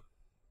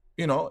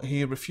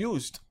he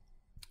refused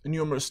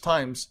numerous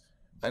times,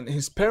 and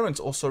his parents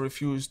also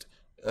refused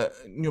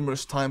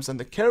numerous times, and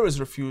the carers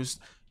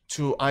refused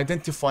to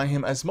identify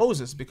him as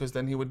Moses, because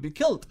then he would be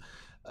killed.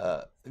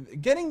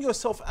 Getting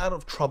yourself out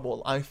of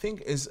trouble, I think,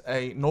 is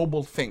a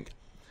noble thing.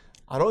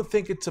 I don't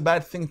think it's a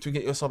bad thing to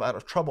get yourself out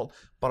of trouble,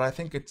 but I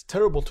think it's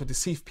terrible to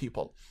deceive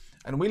people.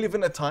 And we live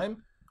in a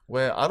time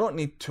where I don't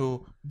need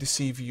to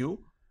deceive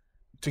you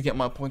to get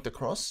my point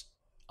across.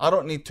 I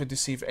don't need to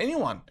deceive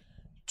anyone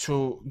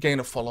to gain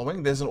a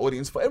following. There's an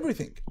audience for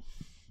everything.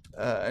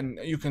 And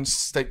you can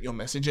state your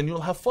message and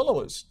you'll have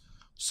followers.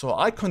 So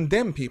I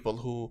condemn people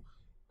who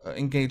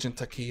engage in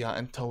taqiyya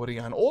and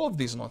tawriya and all of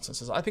these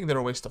nonsenses. I think they're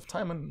a waste of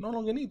time and no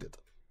longer needed.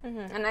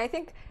 And I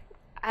think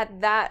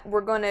at that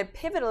we're going to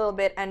pivot a little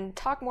bit and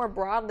talk more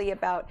broadly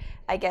about,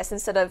 I guess,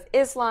 instead of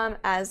Islam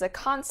as a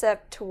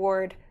concept,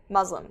 toward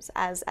Muslims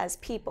as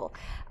people.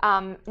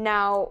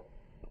 Now,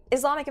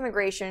 Islamic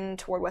immigration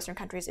toward Western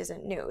countries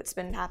isn't new. It's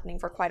been happening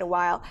for quite a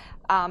while.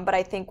 But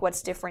I think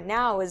what's different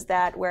now is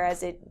that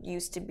whereas it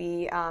used to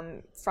be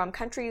from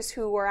countries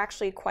who were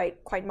actually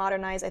quite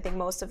modernized, I think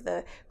most of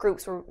the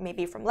groups were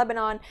maybe from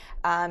Lebanon,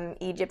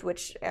 Egypt,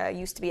 which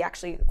used to be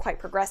actually quite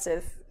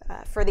progressive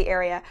for the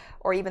area,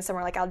 or even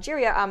somewhere like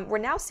Algeria. We're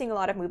now seeing a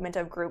lot of movement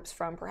of groups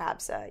from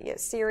perhaps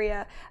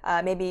Syria,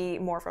 maybe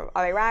more from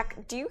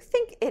Iraq. Do you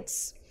think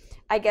it's,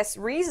 I guess,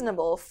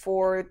 reasonable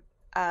for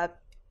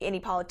any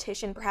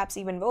politician, perhaps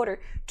even voter,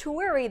 to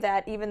worry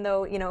that even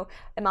though,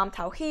 Imam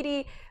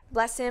Tawhidi,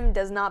 bless him,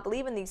 does not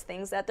believe in these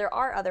things, that there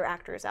are other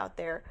actors out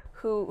there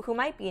who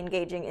might be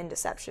engaging in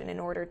deception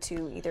in order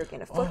to either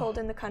gain a foothold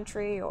in the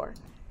country or...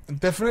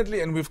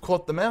 Definitely, and we've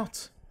caught them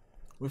out.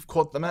 We've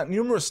caught them out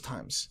numerous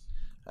times.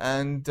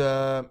 And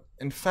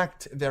in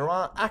fact, there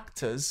are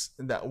actors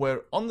that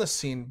were on the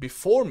scene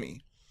before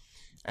me.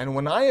 And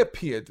when I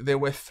appeared, they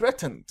were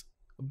threatened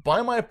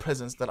by my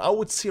presence that I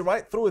would see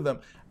right through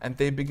them, and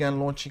they began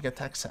launching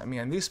attacks at me.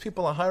 And these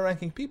people are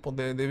high-ranking people.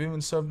 They've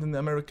even served in the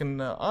American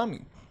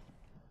army.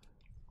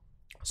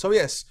 So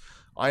yes,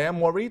 I am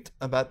worried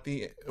about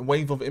the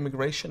wave of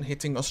immigration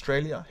hitting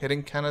Australia,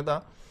 hitting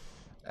Canada,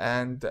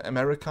 and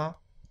America.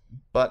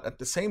 But at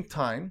the same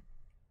time,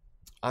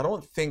 I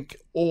don't think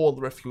all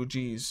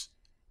refugees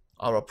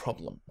are a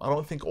problem. I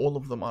don't think all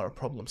of them are a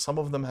problem. Some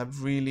of them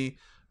have really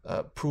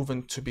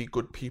proven to be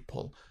good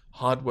people,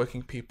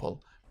 hardworking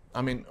people.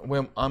 I mean,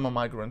 I'm a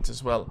migrant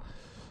as well.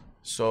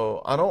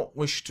 So I don't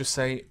wish to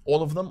say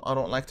all of them. I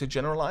don't like to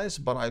generalize,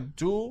 but I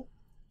do,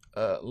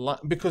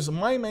 because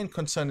my main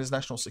concern is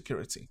national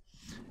security.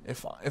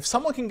 If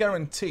someone can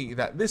guarantee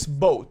that this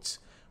boat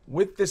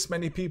with this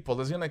many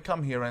people is going to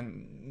come here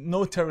and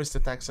no terrorist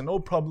attacks and no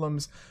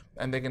problems,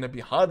 and they're going to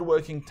be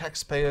hardworking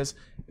taxpayers,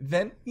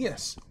 then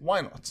yes, why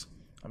not?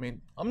 I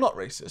mean, I'm not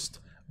racist,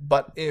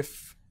 but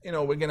if,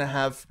 we're going to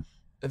have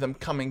them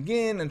coming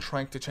in and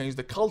trying to change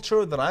the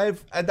culture that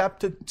I've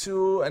adapted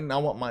to and I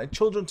want my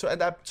children to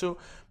adapt to,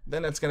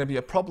 then it's going to be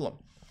a problem.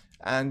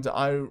 And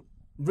I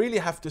really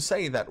have to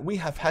say that we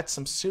have had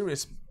some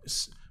serious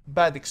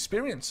bad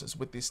experiences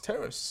with these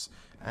terrorists,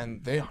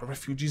 and they are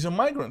refugees and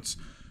migrants.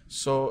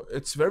 So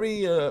it's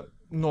very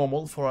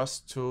normal for us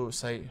to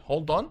say,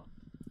 hold on,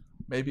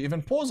 maybe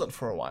even pause it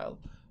for a while,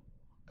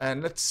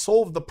 and let's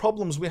solve the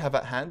problems we have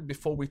at hand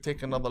before we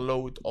take another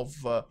load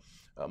of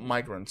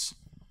migrants.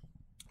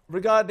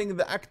 Regarding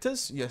the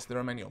actors, yes, there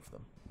are many of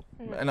them.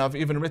 And I've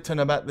even written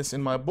about this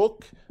in my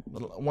book,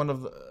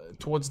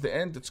 towards the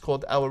end. It's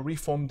called Our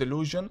Reform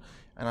Delusion,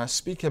 and I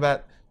speak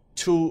about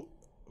two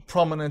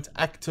prominent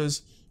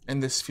actors in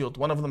this field.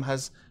 One of them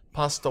has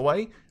passed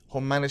away,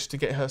 who managed to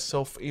get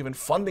herself even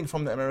funding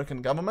from the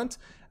American government,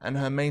 and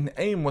her main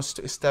aim was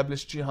to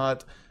establish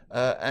jihad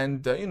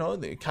and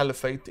the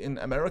caliphate in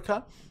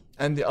America.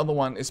 And the other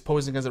one is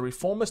posing as a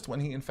reformist when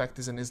he in fact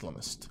is an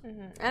Islamist.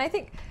 And I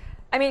think,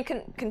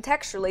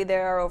 contextually,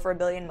 there are over 1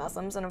 billion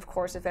Muslims, and of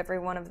course, if every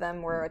one of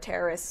them were a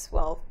terrorist,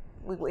 well,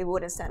 we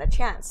wouldn't stand a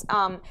chance.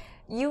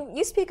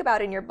 You speak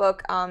about in your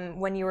book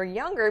when you were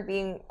younger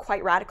being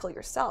quite radical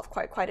yourself,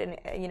 quite an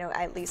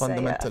at least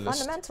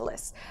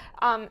fundamentalist.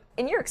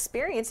 In your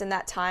experience in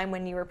that time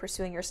when you were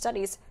pursuing your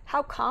studies,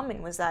 how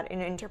common was that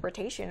in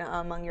interpretation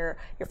among your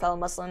fellow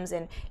Muslims,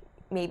 and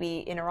maybe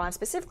in Iran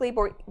specifically,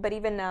 but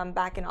even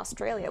back in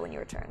Australia when you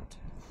returned?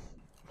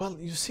 Well,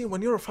 you see,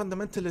 when you're a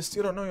fundamentalist,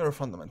 you don't know you're a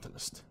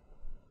fundamentalist.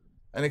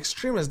 An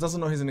extremist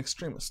doesn't know he's an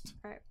extremist.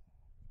 Right.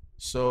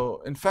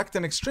 So, in fact,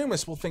 an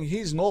extremist will think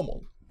he's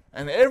normal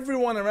and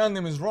everyone around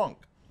him is wrong.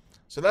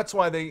 So that's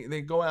why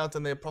they go out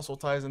and they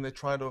proselytize and they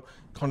try to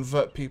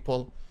convert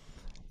people,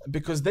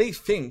 because they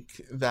think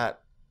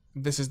that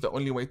this is the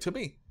only way to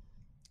be.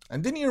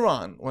 And in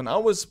Iran, when I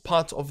was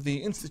part of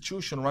the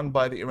institution run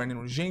by the Iranian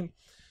regime,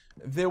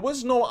 there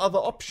was no other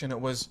option.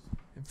 It was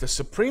the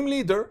supreme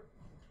leader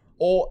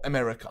or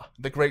America,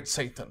 the great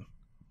Satan,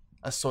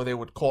 as so they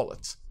would call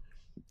it.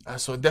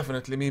 So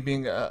definitely, me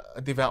being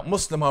a devout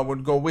Muslim, I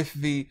would go with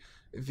the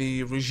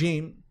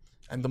regime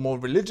and the more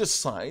religious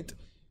side,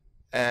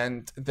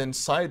 and then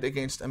side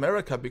against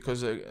America,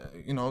 because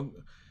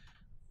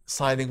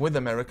siding with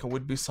America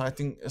would be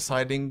siding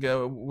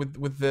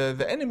with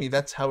the enemy.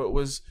 That's how it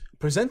was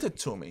presented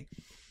to me.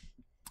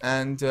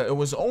 And it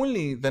was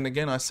only then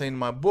again, I say in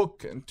my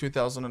book in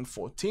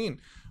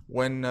 2014,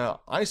 when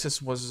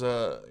ISIS was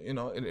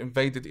it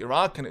invaded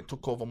Iraq and it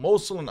took over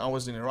Mosul, and I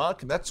was in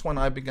Iraq, that's when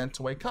I began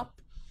to wake up.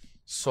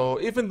 So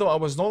even though I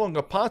was no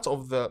longer part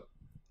of the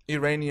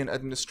Iranian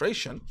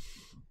administration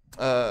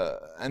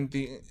and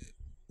the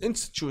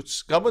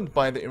institutes governed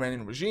by the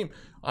Iranian regime,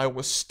 I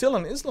was still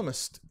an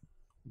Islamist.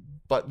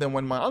 But then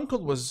when my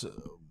uncle was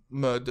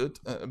murdered,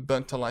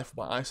 burnt alive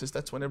by ISIS,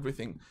 that's when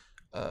everything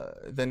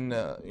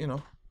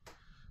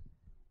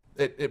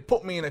it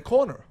put me in a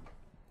corner,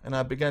 and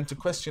I began to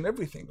question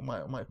everything,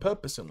 my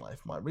purpose in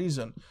life, my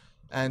reason.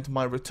 And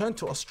my return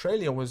to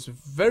Australia was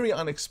very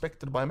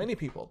unexpected by many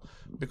people,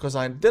 because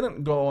I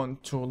didn't go on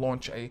to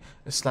launch a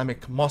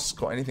Islamic mosque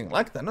or anything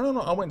like that. No.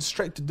 I went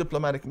straight to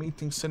diplomatic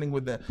meetings, sitting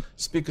with the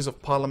speakers of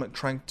parliament,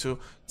 trying to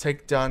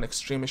take down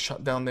extremists,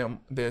 shut down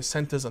their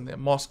centers and their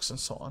mosques and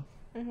so on.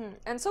 Mm-hmm.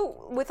 And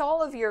so with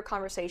all of your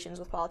conversations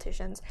with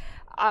politicians,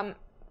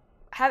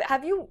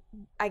 have you,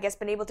 I guess,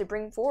 been able to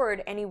bring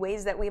forward any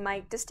ways that we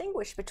might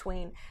distinguish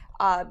between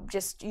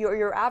just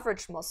your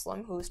average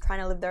Muslim who's trying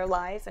to live their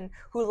life and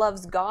who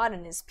loves God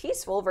and is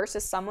peaceful,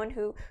 versus someone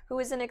who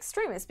is an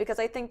extremist? Because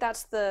I think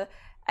that's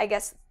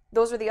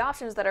those are the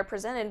options that are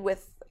presented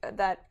with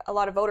that a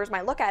lot of voters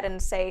might look at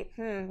and say,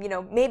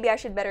 maybe I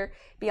should better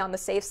be on the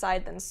safe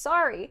side than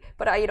sorry.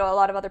 But a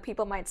lot of other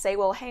people might say,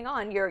 well, hang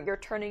on, you're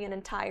turning an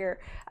entire,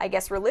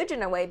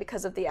 religion away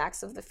because of the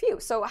acts of the few.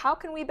 So how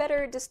can we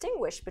better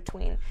distinguish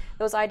between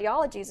those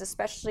ideologies,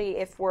 especially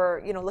if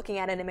we're looking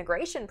at an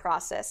immigration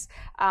process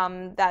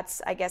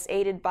that's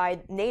aided by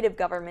native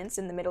governments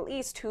in the Middle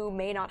East who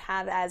may not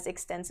have as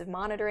extensive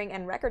monitoring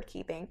and record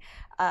keeping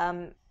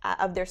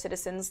of their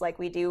citizens like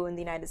we do in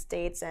the United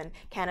States and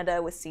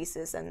Canada with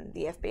CSIS and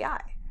the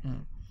FBI?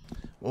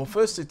 Well,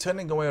 firstly,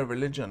 turning away a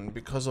religion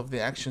because of the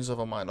actions of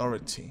a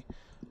minority,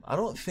 I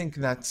don't think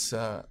that's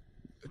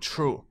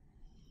true,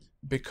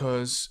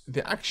 because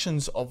the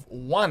actions of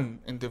one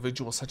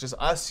individual, such as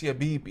Asia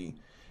Bibi,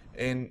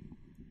 in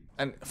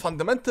a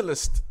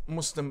fundamentalist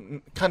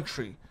Muslim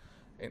country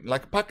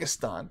like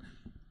Pakistan,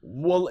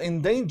 will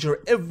endanger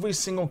every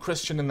single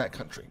Christian in that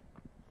country.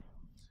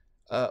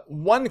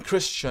 One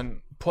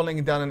Christian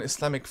pulling down an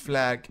Islamic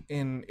flag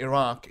in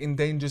Iraq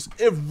endangers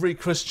every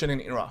Christian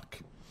in Iraq.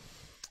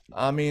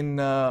 I mean,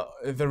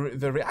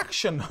 the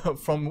reaction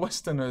from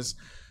Westerners,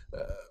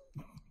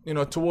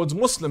 towards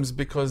Muslims,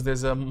 because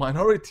there's a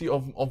minority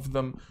of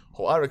them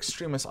who are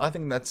extremists, I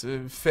think that's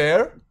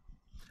fair,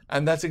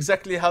 and that's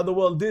exactly how the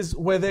world is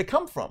where they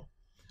come from.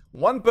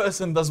 One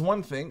person does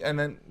one thing, and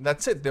then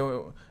that's it. They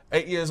were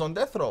 8 years on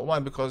death row. Why?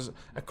 Because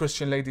a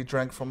Christian lady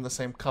drank from the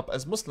same cup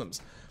as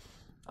Muslims.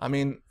 I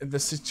mean, the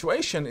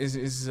situation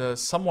is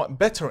somewhat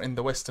better in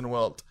the Western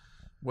world,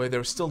 where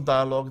there's still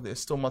dialogue, there's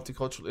still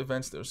multicultural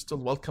events, there's still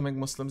welcoming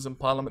Muslims in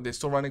parliament, they're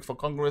still running for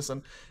Congress,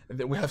 and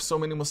we have so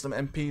many Muslim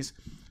MPs.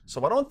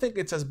 So I don't think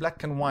it's as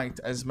black and white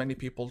as many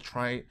people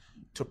try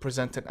to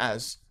present it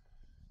as.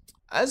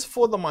 As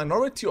for the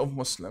minority of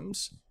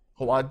Muslims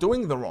who are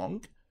doing the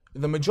wrong,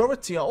 the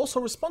majority are also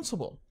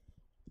responsible.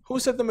 Who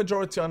said the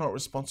majority are not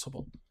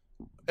responsible?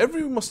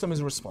 Every Muslim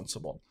is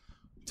responsible.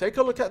 Take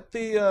a look at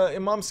the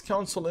Imams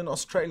Council in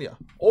Australia.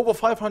 Over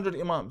 500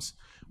 Imams.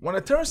 When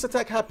a terrorist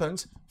attack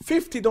happens,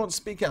 50 don't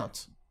speak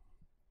out.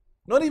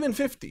 Not even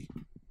 50.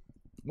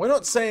 We're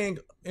not saying,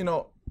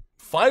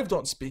 5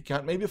 don't speak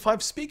out. Maybe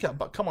 5 speak out.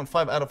 But come on,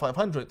 5 out of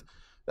 500.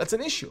 That's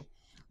an issue.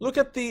 Look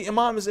at the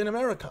Imams in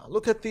America.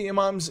 Look at the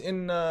Imams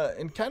in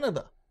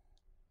Canada.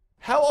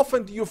 How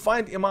often do you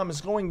find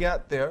Imams going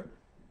out there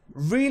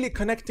really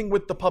connecting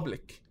with the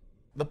public?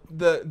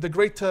 The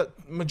greater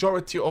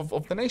majority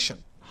of the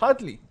nation?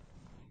 Hardly.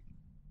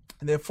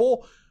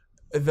 Therefore,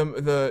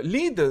 the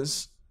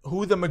leaders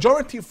who the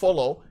majority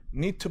follow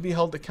need to be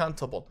held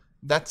accountable.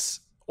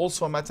 That's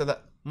also a matter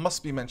that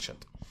must be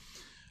mentioned.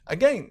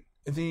 Again,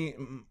 the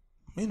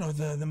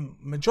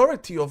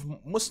majority of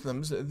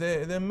Muslims,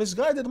 they're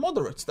misguided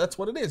moderates. That's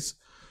what it is.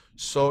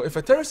 So if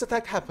a terrorist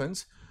attack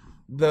happens,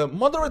 the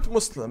moderate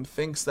Muslim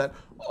thinks that,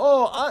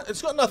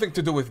 it's got nothing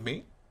to do with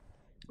me.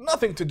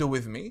 Nothing to do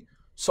with me.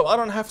 So I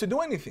don't have to do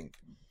anything.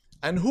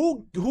 And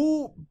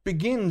who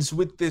begins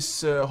with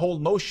this whole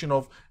notion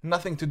of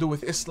nothing to do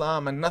with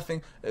Islam and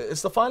nothing?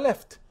 It's the far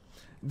left.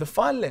 The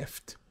far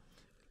left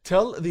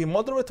tell the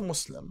moderate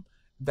Muslim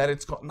that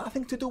it's got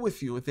nothing to do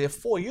with you.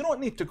 Therefore, you don't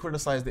need to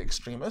criticize the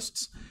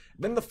extremists.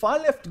 Then the far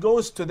left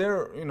goes to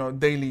their,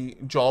 daily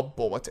job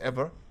or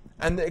whatever,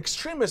 and the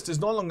extremist is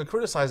no longer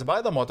criticized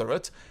by the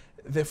moderate.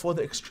 Therefore,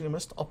 the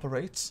extremist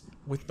operates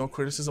with no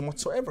criticism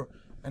whatsoever,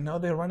 and now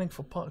they're running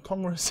for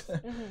Congress.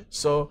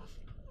 So,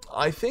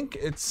 I think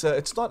it's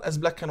not as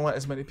black and white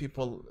as many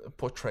people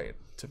portray it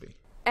to be.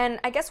 And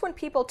I guess when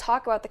people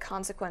talk about the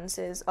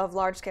consequences of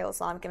large-scale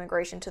Islamic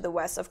immigration to the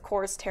West, of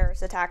course,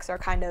 terrorist attacks are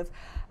kind of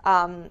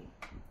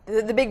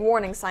the big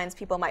warning signs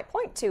people might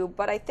point to.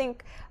 But I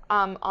think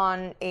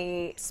on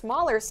a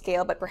smaller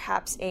scale, but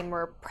perhaps a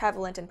more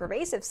prevalent and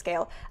pervasive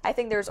scale, I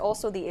think there's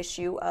also the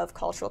issue of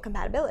cultural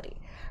compatibility,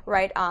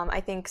 right? I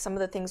think some of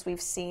the things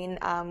we've seen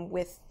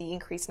with the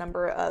increased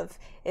number of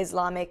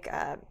Islamic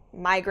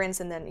migrants,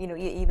 and then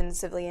even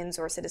civilians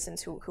or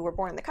citizens who were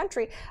born in the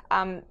country,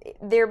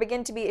 there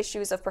begin to be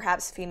issues of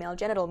perhaps female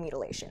genital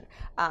mutilation,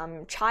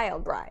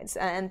 child brides,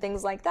 and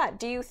things like that.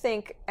 Do you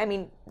think,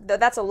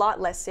 that's a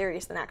lot less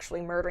serious than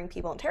actually murdering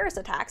people in terrorist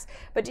attacks,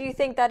 but do you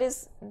think that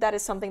is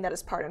something that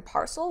is part and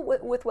parcel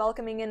with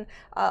welcoming in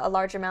a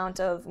large amount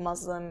of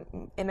Muslim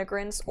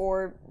immigrants,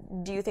 or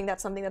do you think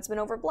that's something that's been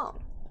overblown?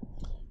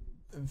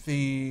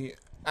 The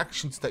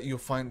actions that you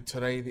find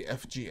today, the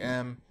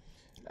FGM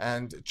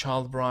and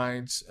child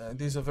brides,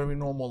 these are very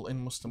normal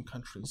in Muslim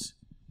countries.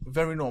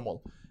 Very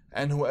normal.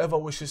 And whoever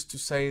wishes to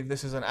say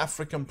this is an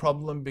African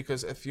problem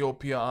because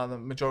Ethiopia, the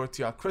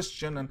majority are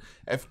Christian, and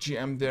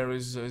FGM there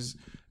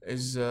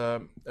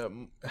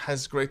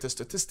has greater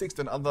statistics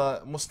than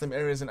other Muslim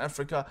areas in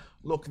Africa.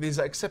 Look, these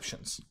are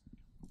exceptions.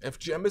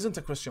 FGM isn't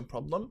a Christian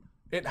problem.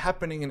 It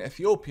happening in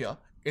Ethiopia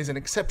is an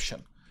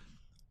exception.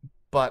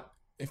 But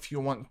if you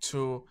want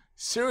to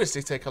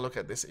seriously take a look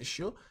at this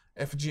issue,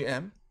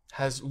 FGM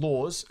has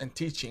laws and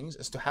teachings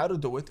as to how to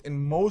do it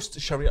in most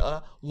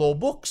Sharia law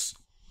books.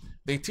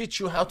 They teach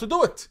you how to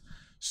do it.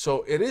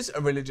 So it is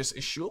a religious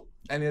issue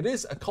and it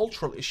is a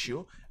cultural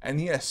issue. And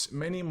yes,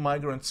 many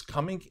migrants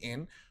coming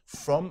in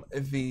from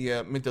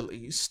the Middle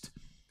East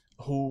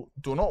who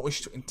do not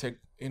wish to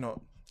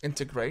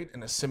integrate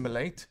and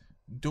assimilate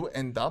do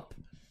end up,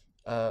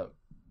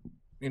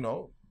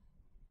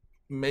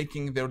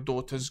 making their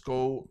daughters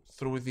go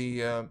through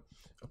the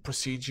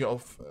procedure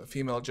of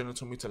female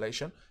genital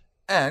mutilation.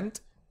 And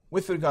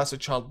with regards to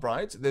child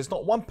brides, there's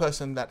not one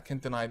person that can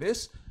deny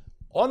this.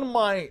 On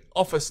my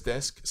office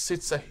desk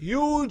sits a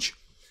huge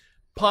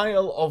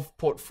pile of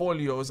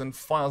portfolios and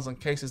files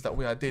and cases that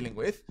we are dealing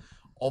with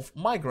of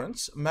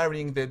migrants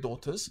marrying their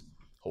daughters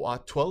who are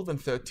 12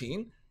 and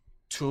 13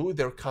 to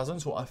their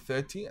cousins who are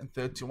 30 and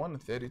 31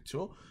 and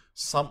 32.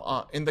 Some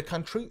are in the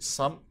country,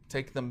 some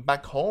take them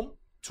back home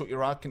to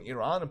Iraq and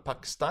Iran and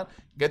Pakistan,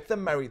 get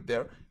them married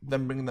there,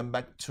 then bring them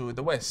back to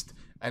the West.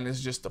 And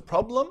it's just a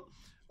problem,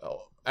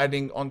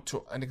 adding on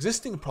to an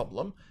existing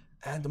problem,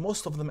 and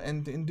most of them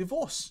end in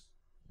divorce.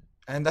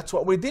 And that's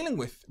what we're dealing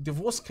with,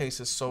 divorce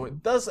cases. So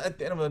it does, at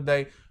the end of the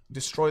day,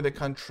 destroy the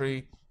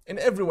country in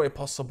every way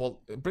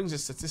possible. It brings the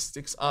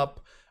statistics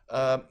up.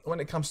 When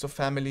it comes to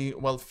family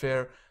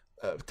welfare,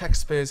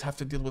 taxpayers have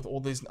to deal with all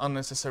these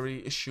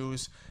unnecessary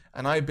issues.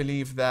 And I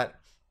believe that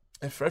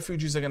if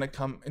refugees are going to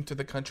come into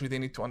the country, they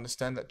need to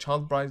understand that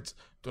child brides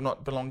do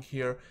not belong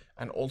here,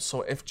 and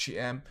also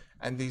FGM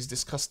and these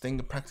disgusting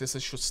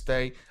practices should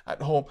stay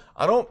at home.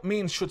 I don't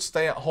mean should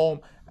stay at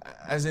home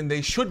as in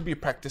they should be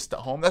practiced at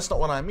home. That's not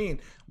what I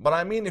mean. But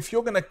I mean, if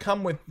you're going to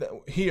come with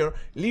here,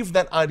 leave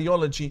that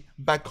ideology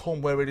back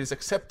home where it is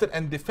accepted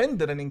and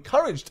defended and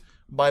encouraged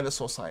by the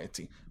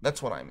society.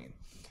 That's what I mean.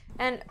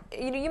 And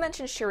you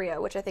mentioned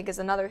Sharia, which I think is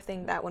another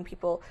thing that when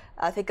people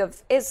think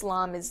of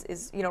Islam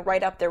is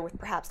right up there with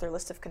perhaps their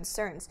list of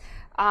concerns.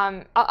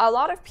 A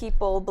lot of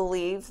people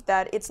believe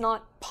that it's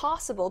not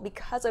possible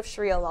because of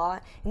Sharia law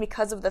and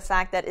because of the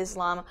fact that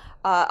Islam,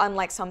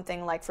 unlike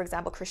something like, for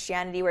example,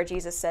 Christianity, where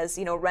Jesus says,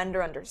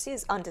 render unto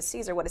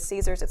Caesar what is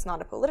Caesar's, it's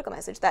not a political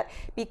message, that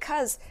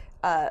because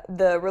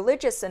the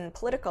religious and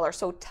political are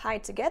so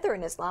tied together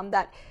in Islam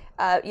that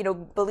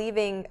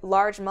believing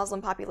large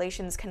Muslim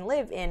populations can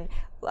live in,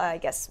 I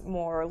guess,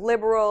 more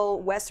liberal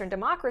Western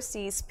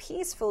democracies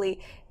peacefully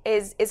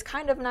is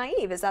kind of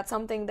naive. Is that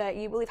something that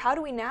you believe? How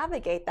do we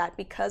navigate that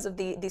because of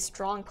the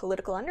strong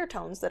political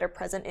undertones that are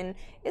present in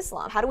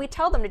Islam? How do we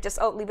tell them to just,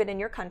 leave it in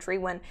your country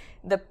when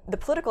the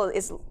political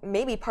is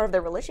maybe part of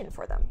their religion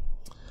for them?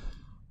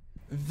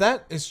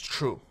 That is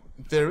true.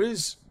 There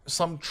is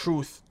some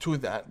truth to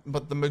that,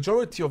 but the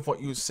majority of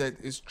what you said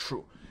is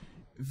true.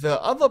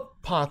 The other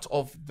part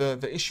of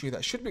the issue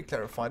that should be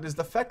clarified is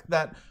the fact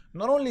that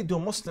not only do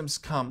Muslims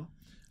come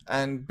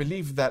and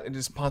believe that it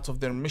is part of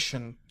their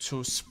mission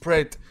to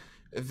spread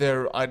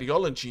their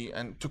ideology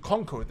and to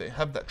conquer, they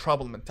have that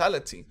tribal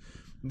mentality.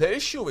 The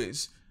issue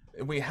is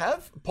we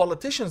have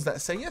politicians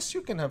that say, yes,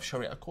 you can have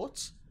Sharia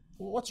courts.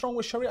 What's wrong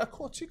with Sharia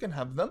courts? You can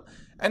have them.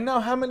 And now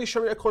how many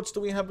Sharia courts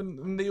do we have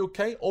in the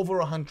UK? Over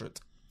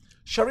 100.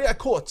 Sharia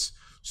courts.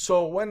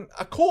 So when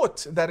a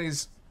court that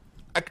is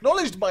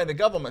acknowledged by the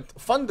government,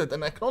 funded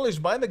and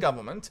acknowledged by the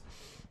government,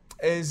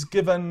 is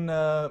given,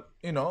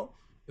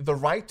 the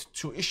right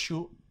to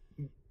issue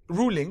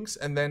rulings,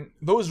 and then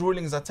those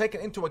rulings are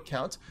taken into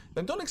account,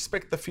 then don't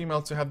expect the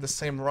female to have the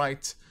same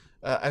right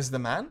as the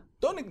man.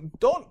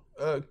 Don't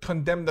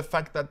condemn the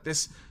fact that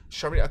this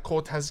Sharia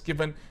court has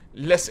given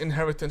less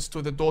inheritance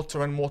to the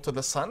daughter and more to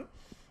the son.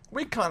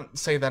 We can't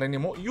say that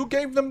anymore. You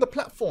gave them the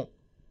platform.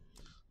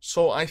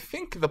 So I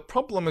think the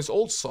problem is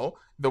also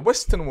the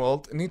Western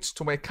world needs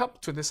to wake up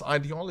to this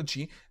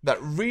ideology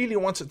that really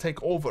wants to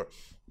take over.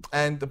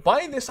 And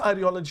by this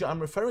ideology, I'm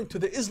referring to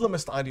the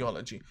Islamist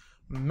ideology.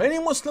 Many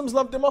Muslims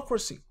love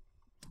democracy.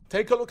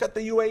 Take a look at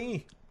the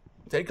UAE.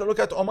 Take a look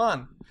at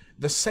Oman.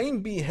 The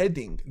same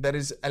beheading that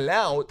is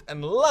allowed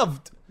and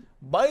loved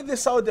by the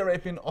Saudi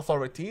Arabian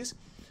authorities,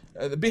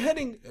 the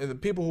beheading, the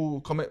people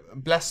who commit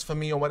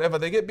blasphemy or whatever,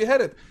 they get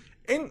beheaded.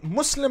 In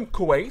Muslim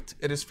Kuwait,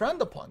 it is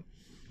frowned upon.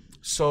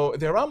 So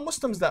there are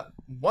Muslims that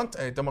want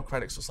a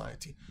democratic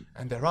society,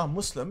 and there are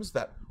Muslims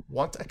that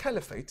want a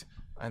caliphate.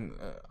 And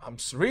I'm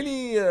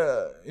really,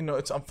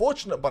 it's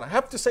unfortunate, but I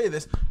have to say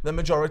this, the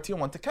majority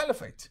want a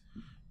caliphate.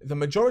 The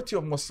majority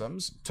of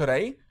Muslims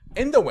today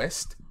in the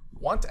West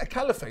want a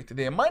caliphate.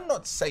 They might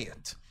not say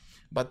it,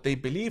 but they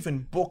believe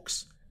in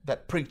books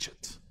that preach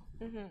it.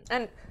 Mm-hmm.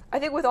 And I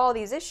think with all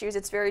these issues,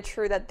 it's very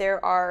true that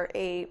there are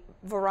a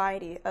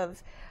variety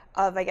of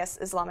I guess,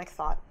 Islamic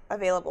thought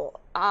available.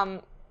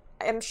 I'm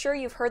sure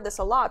you've heard this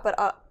a lot,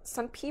 but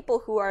some people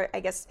who are, I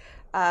guess,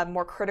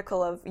 more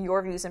critical of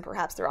your views and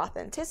perhaps their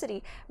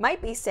authenticity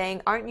might be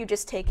saying, aren't you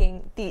just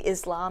taking the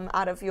Islam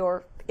out of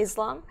your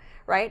Islam,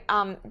 right?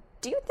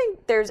 Do you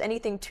think there's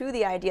anything to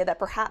the idea that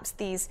perhaps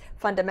these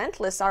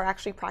fundamentalists are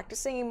actually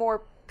practicing a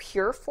more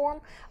pure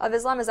form of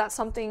Islam? Is that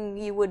something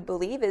you would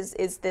believe?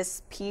 Is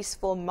this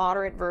peaceful,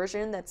 moderate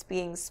version that's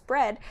being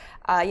spread,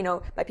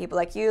 by people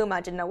like you,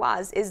 Majid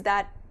Nawaz, is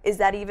that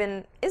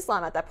even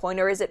Islam at that point,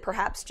 or is it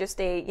perhaps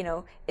just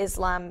a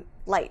Islam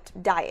light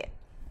diet?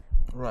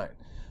 Right.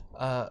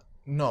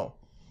 No.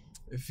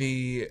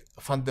 The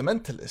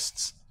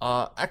fundamentalists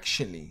are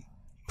actually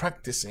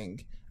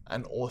practicing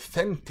an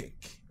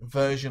authentic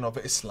version of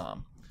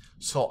Islam.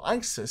 So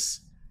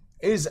ISIS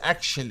is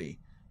actually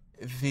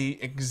the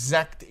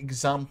exact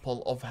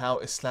example of how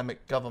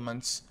Islamic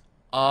governments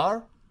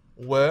are,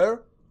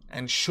 were,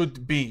 and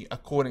should be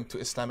according to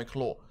Islamic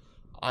law.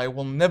 I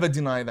will never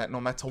deny that, no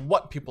matter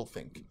what people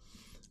think.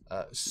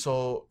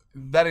 So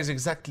that is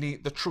exactly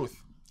the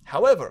truth.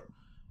 However,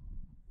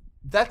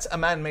 that's a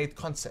man-made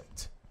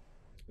concept.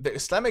 The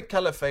Islamic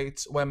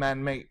caliphates were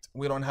man-made.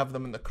 We don't have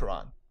them in the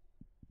Quran.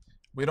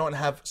 We don't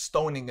have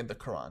stoning in the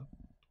Quran.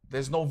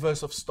 There's no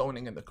verse of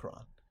stoning in the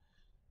Quran.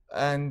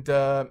 And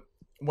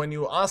when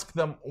you ask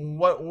them,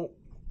 where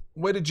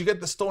did you get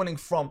the stoning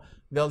from?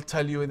 They'll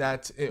tell you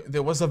that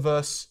there was a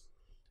verse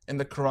in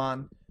the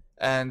Quran,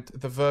 and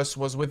the verse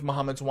was with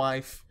Muhammad's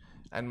wife,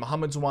 and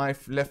Muhammad's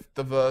wife left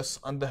the verse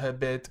under her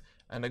bed,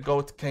 and a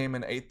goat came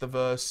and ate the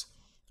verse,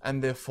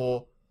 and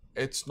therefore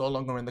it's no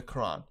longer in the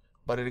Quran.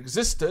 But it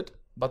existed,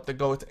 but the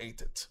goat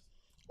ate it.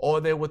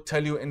 Or they would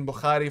tell you in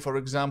Bukhari, for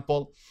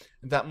example,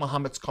 that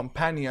Muhammad's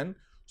companion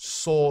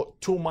saw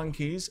two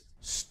monkeys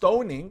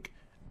stoning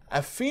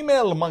a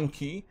female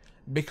monkey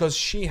because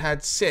she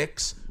had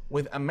sex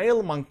with a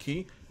male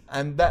monkey,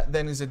 and that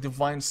then is a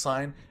divine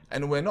sign.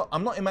 And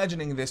I'm not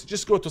imagining this.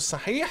 Just go to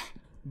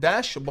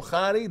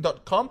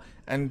sahih-bukhari.com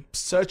and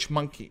search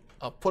monkey.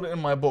 I'll put it in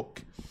my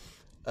book.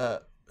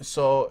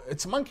 So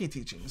it's monkey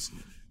teachings.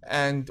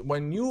 And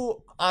when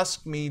you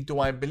ask me, do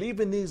I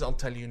believe in these? I'll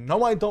tell you,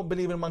 no, I don't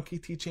believe in monkey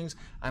teachings,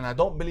 and I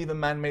don't believe in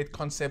man-made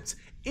concepts,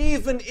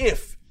 even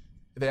if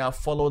they are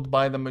followed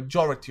by the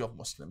majority of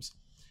Muslims.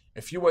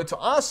 If you were to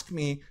ask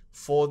me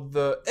for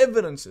the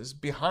evidences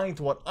behind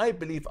what I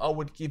believe, I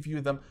would give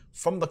you them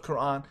from the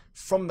Quran,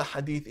 from the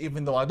Hadith,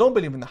 even though I don't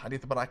believe in the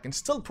Hadith, but I can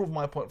still prove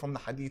my point from the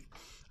Hadith.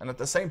 And at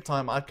the same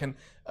time, I can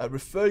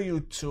refer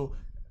you to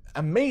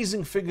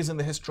amazing figures in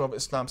the history of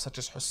Islam, such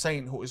as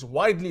Hussein, who is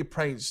widely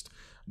praised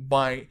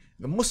by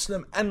the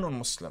Muslim and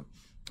non-Muslim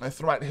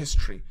throughout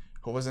history,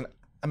 who was an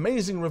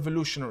amazing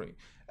revolutionary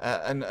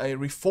and a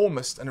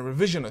reformist and a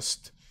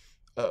revisionist,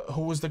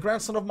 who was the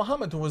grandson of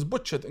Muhammad, who was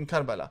butchered in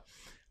Karbala.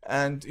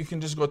 And you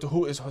can just go to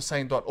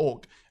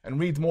whoishussein.org and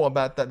read more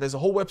about that. There's a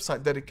whole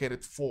website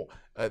dedicated for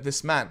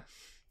this man.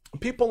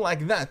 People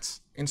like that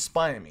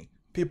inspire me.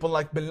 People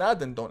like Bin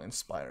Laden don't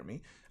inspire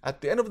me.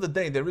 At the end of the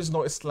day, there is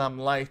no Islam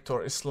light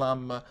or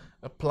Islam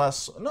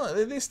plus. No,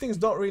 these things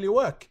don't really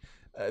work.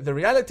 The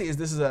reality is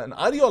this is an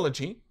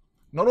ideology.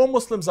 Not all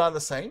Muslims are the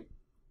same.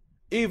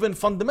 Even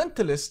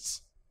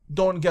fundamentalists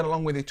don't get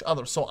along with each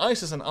other. So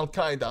ISIS and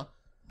Al-Qaeda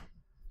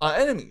are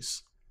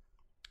enemies.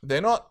 They're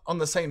not on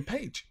the same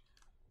page.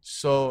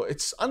 So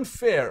it's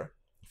unfair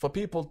for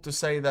people to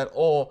say that,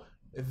 oh,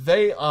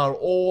 they are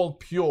all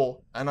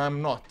pure and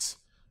I'm not.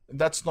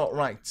 That's not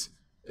right.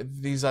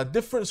 These are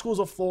different schools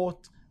of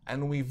thought,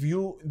 and we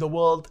view the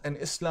world and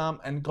Islam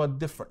and God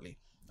differently.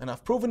 And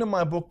I've proven in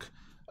my book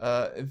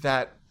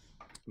that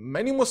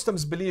many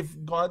Muslims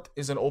believe God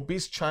is an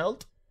obese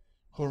child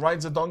who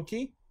rides a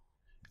donkey,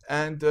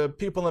 and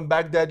people in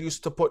Baghdad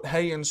used to put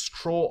hay and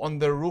straw on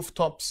their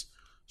rooftops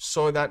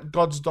so that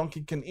God's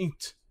donkey can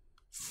eat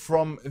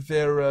from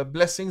their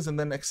blessings and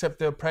then accept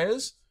their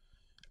prayers.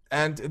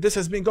 And this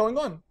has been going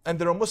on. And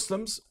there are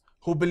Muslims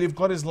who believe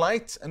God is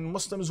light and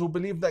Muslims who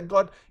believe that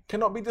God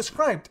cannot be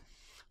described.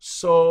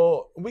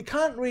 So we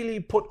can't really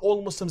put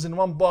all Muslims in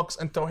one box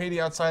and Tawhidi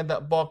outside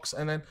that box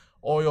and then,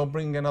 oh, you're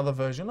bringing another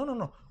version. No, no,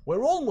 no.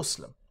 We're all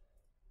Muslim.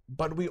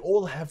 But we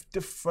all have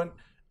different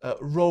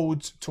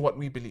roads to what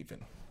we believe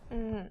in.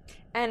 Mm-hmm.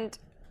 And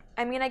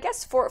I mean, I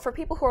guess for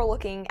people who are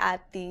looking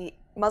at the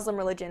Muslim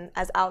religion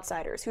as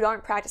outsiders, who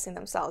aren't practicing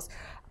themselves,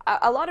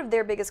 a lot of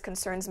their biggest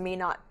concerns may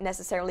not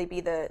necessarily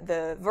be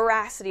the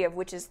veracity of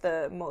which is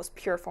the most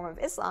pure form of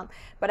Islam,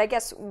 but I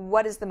guess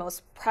what is the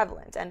most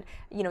prevalent. And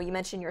you know, you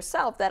mentioned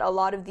yourself that a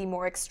lot of the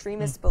more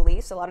extremist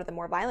beliefs, a lot of the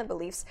more violent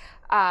beliefs,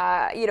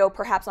 you know,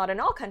 perhaps not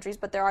in all countries,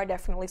 but there are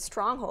definitely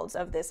strongholds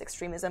of this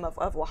extremism of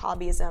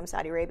Wahhabism.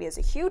 Saudi Arabia is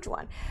a huge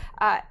one.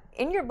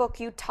 In your book,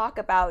 you talk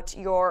about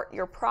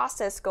your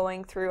process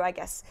going through, I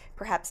guess,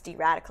 perhaps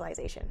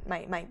de-radicalization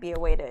might be a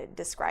way to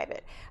describe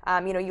it.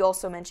 You know, you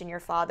also mention your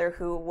father,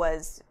 who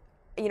was,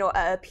 you know,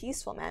 a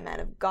peaceful man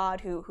of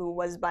God, who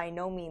was by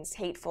no means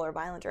hateful or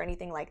violent or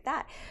anything like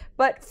that.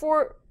 But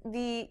for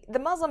the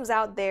Muslims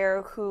out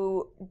there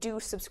who do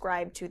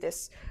subscribe to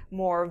this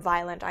more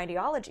violent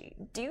ideology,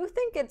 do you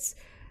think it's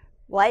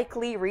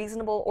likely,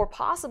 reasonable, or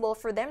possible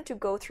for them to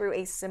go through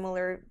a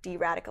similar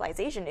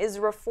de-radicalization? Is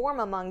reform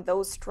among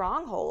those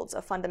strongholds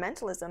of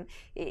fundamentalism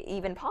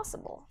even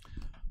possible?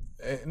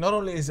 Not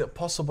only is it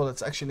possible,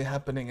 it's actually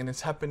happening, and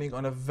it's happening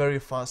on a very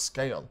fast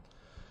scale.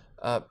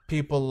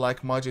 People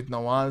like Majid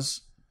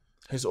Nawaz,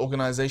 his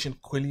organization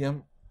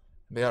Quilliam,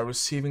 they are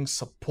receiving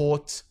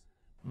support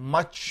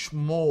much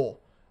more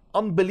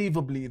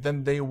unbelievably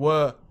than they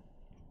were,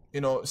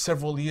 you know,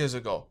 several years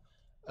ago.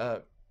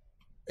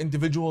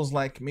 Individuals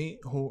like me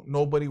who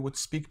nobody would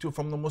speak to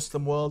from the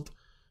Muslim world,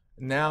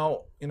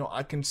 now, you know,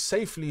 I can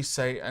safely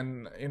say,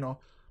 and you know,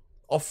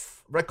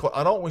 off record,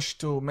 I don't wish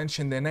to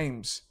mention their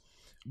names,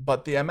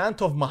 but the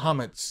amount of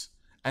Muhammads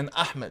and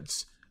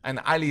Ahmeds and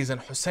Alis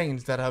and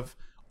Husseins that have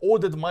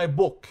ordered my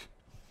book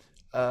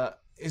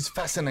is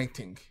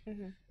fascinating.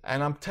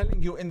 And I'm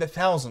telling you, in the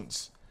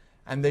thousands.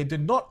 And they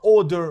did not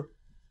order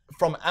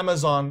from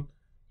Amazon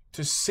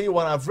to see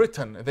what I've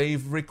written.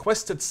 They've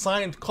requested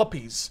signed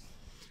copies.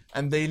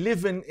 And they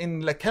live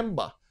in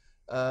Lakemba.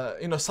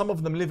 You know, some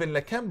of them live in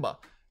Lakemba,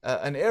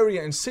 an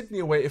area in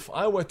Sydney where if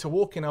I were to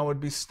walk in, I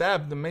would be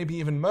stabbed and maybe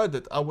even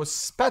murdered. I was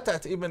spat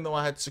at even though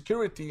I had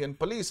security and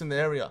police in the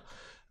area.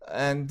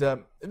 And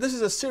this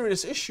is a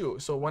serious issue.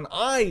 So when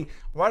I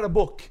write a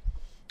book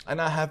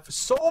and I have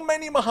so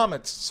many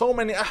Muhammads, so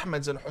many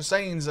Ahmeds and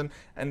Husseins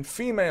and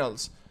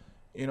females,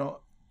 you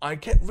know, I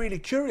get really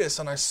curious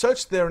and I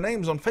search their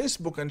names on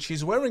Facebook, and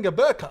she's wearing a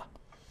burqa.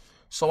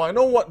 So I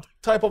know what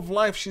type of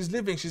life she's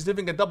living. She's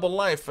living a double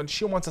life, and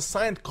she wants a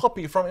signed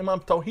copy from Imam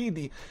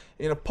Tawhidi,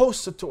 you know,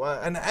 posted to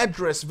an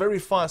address very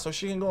fast so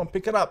she can go and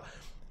pick it up.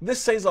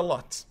 This says a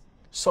lot.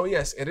 So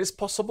yes, it is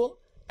possible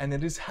and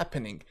it is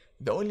happening.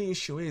 The only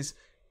issue is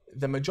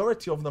the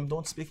majority of them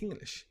don't speak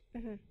English.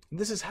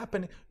 This is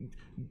happening.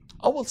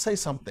 I will say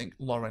something,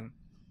 Lauren.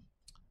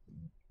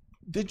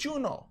 Did you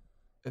know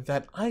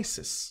that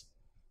ISIS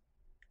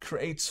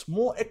creates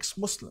more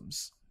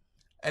ex-Muslims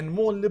and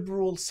more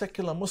liberal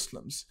secular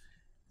Muslims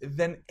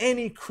than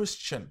any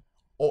Christian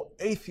or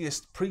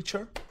atheist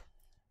preacher?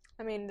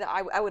 I mean,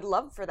 I would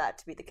love for that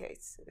to be the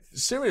case.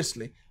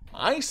 Seriously,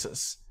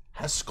 ISIS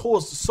has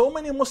caused so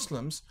many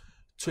Muslims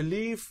to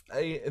leave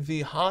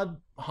the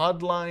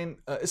hardline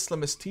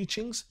Islamist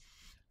teachings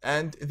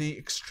and the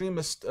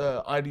extremist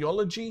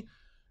ideology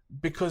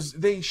because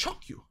they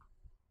shock you.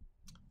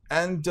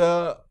 And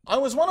I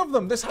was one of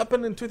them. This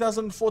happened in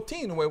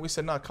 2014 where we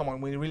said, no, come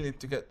on, we really need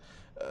to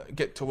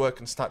get to work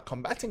and start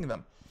combating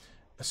them.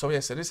 So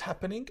yes, it is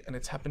happening, and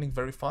it's happening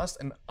very fast.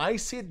 And I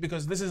see it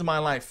because this is my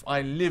life.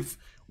 I live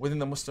within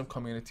the Muslim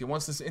community.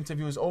 Once this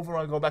interview is over,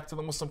 I'll go back to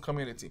the Muslim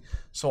community.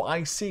 So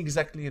I see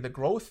exactly the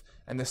growth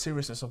and the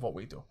seriousness of what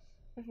we do.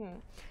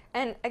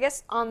 And I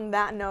guess on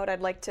that note,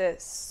 I'd like to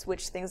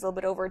switch things a little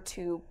bit over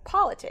to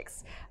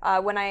politics.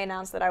 When I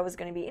announced that I was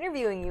going to be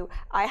interviewing you,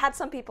 I had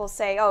some people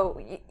say, "Oh,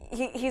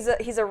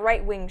 he's a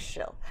right-wing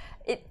shill."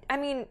 I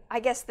mean, I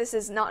guess this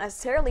is not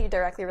necessarily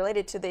directly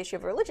related to the issue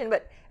of religion,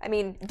 but I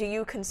mean, do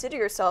you consider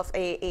yourself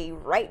a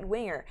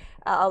right-winger?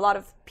 A lot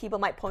of people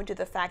might point to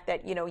the fact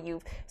that, you know,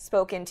 you've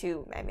spoken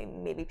to, I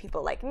mean, maybe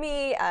people like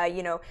me,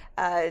 you know,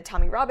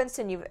 Tommy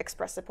Robinson. You've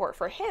expressed support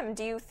for him.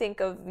 Do you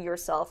think of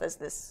yourself as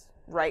this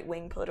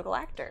right-wing political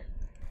actor?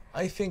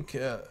 I think,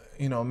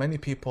 you know, many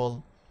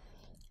people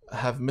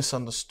have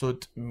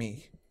misunderstood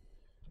me.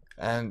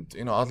 And,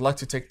 you know, I'd like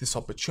to take this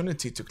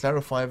opportunity to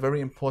clarify a very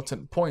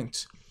important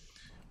point.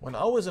 When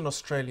I was in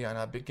Australia and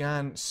I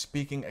began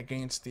speaking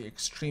against the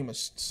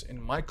extremists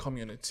in my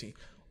community,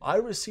 I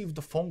received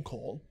a phone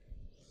call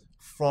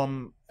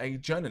from a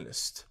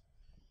journalist.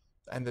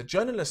 And the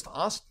journalist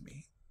asked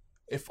me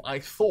if I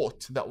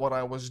thought that what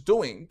I was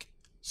doing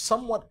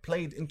somewhat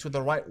played into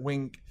the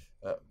right-wing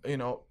you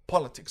know,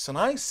 politics. And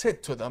I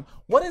said to them,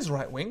 what is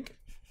right wing?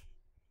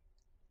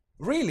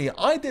 Really,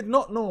 I did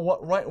not know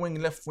what right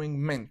wing, left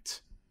wing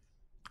meant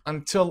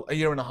until a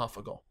year and a half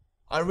ago.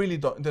 I really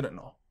didn't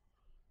know.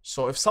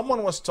 So if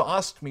someone was to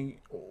ask me,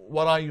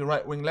 what are you,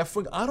 right wing, left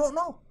wing? I don't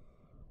know.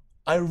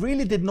 I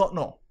really did not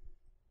know.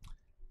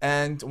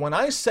 And when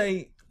I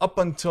say up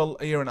until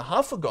a year and a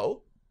half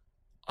ago,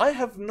 I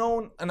have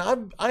known and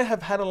I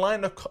have had a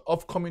line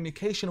of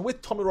communication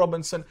with Tommy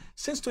Robinson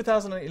since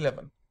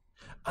 2011.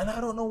 And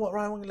I don't know what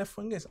right wing, left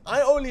wing is.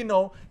 I only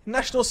know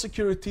national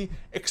security,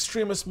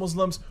 extremist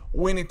Muslims.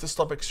 We need to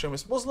stop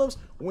extremist Muslims.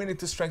 We need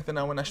to strengthen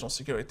our national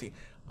security.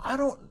 I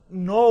don't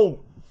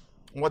know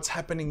what's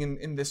happening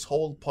in this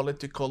whole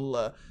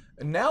political.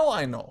 Now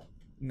I know,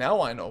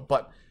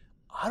 but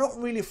I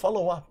don't really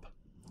follow up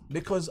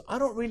because I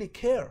don't really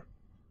care.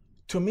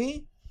 To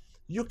me,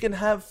 you can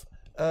have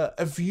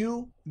a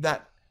view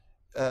that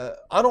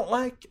I don't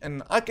like,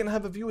 and I can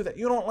have a view that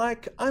you don't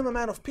like. I'm a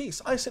man of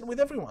peace. I sit with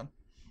everyone.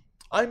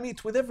 I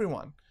meet with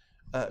everyone.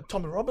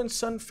 Tommy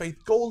Robinson,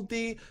 Faith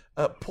Goldie,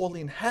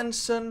 Pauline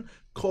Hanson,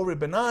 Corey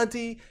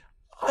Bernardi.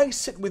 I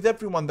sit with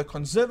everyone, the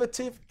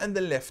conservative and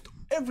the left.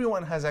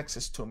 Everyone has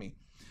access to me.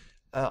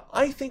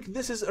 I think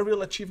this is a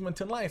real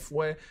achievement in life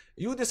where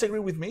you disagree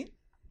with me,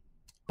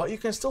 but you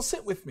can still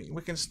sit with me.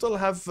 We can still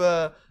have,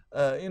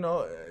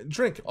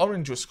 drink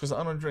orange juice because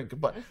I don't drink,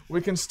 but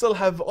we can still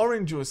have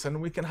orange juice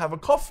and we can have a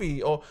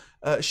coffee or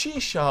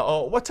shisha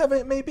or whatever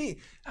it may be.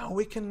 And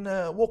we can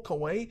walk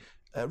away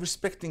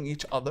respecting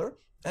each other.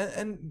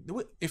 And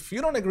if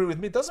you don't agree with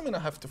me, it doesn't mean I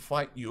have to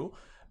fight you.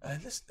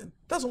 It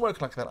doesn't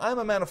work like that. I'm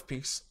a man of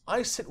peace.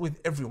 I sit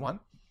with everyone.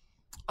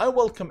 I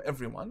welcome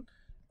everyone.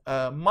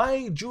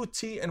 My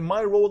duty and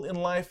my role in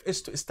life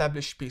is to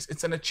establish peace.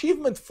 It's an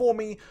achievement for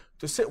me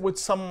to sit with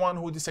someone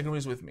who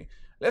disagrees with me.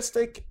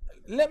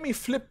 Let me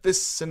flip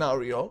this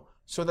scenario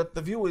so that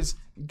the viewers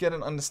get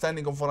an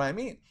understanding of what I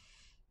mean.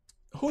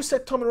 Who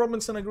said Tommy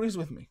Robinson agrees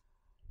with me?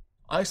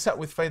 I sat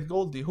with Faith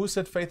Goldie. Who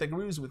said Faith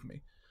agrees with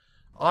me?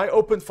 I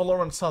opened for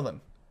Lawrence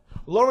Southern.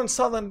 Lawrence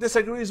Southern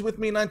disagrees with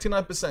me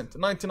 99%,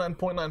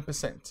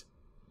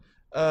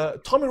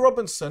 99.9%. Tommy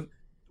Robinson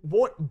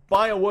won't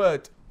buy a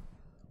word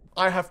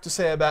I have to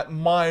say about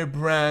my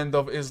brand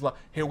of Islam.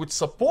 He would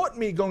support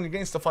me going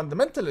against the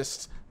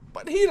fundamentalists,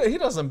 but he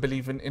doesn't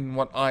believe in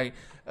what I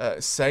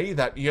say,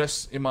 that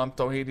yes, Imam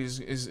Tawhidi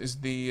is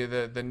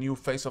the new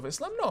face of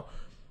Islam. No,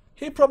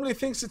 he probably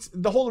thinks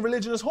the whole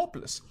religion is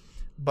hopeless.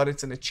 But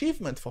it's an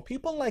achievement for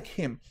people like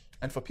him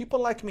and for people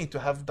like me to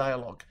have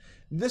dialogue.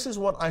 This is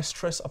what I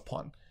stress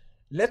upon.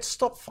 Let's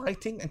stop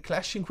fighting and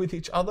clashing with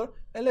each other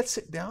and let's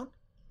sit down.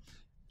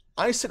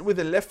 I sit with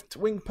a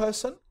left-wing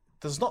person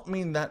does not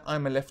mean that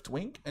I'm a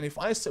left-wing. And if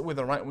I sit with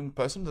a right-wing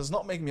person does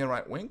not make me a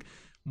right-wing.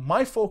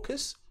 My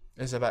focus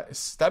is about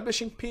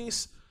establishing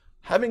peace,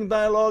 having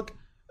dialogue,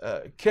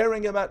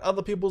 caring about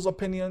other people's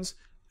opinions,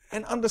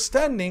 and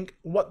understanding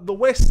what the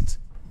West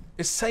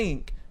is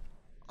saying.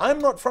 I'm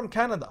not from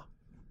Canada.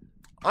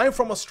 I'm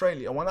from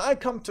Australia. When I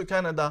come to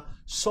Canada,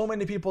 so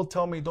many people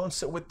tell me, don't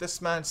sit with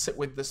this man, sit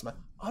with this man.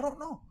 I don't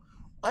know.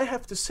 I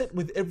have to sit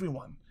with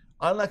everyone.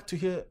 I like to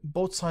hear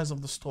both sides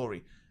of the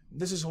story.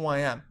 This is who I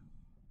am.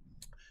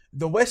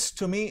 The West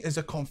to me is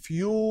a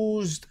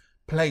confused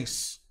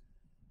place.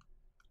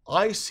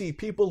 I see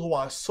people who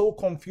are so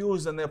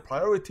confused and their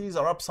priorities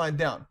are upside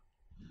down.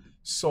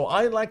 So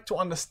I like to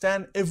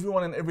understand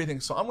everyone and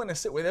everything. So I'm going to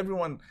sit with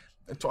everyone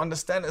to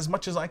understand as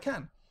much as I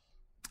can.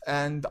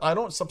 And I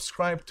don't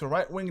subscribe to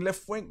right wing,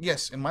 left wing.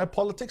 Yes, in my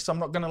politics, I'm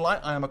not going to lie,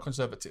 I am a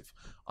conservative.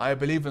 I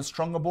believe in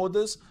stronger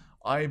borders.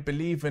 I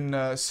believe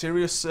in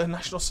serious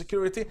national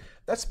security.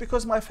 That's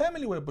because my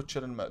family were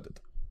butchered and murdered.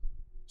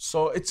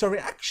 So it's a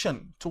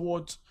reaction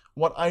towards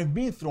what I've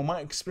been through, my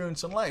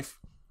experience in life.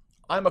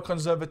 I'm a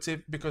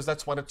conservative because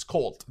that's what it's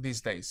called these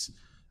days.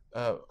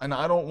 And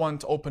I don't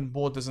want open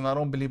borders and I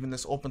don't believe in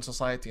this open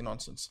society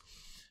nonsense.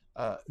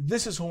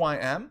 This is who I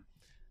am.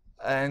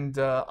 And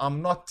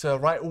I'm not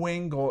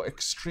right-wing or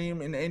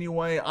extreme in any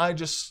way. I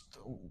just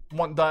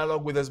want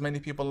dialogue with as many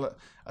people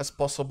as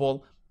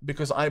possible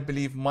because I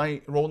believe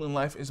my role in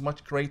life is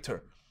much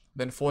greater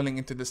than falling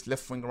into this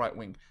left-wing,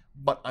 right-wing.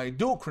 But I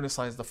do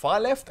criticize the far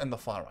left and the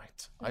far right.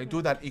 Mm-hmm. I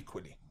do that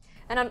equally.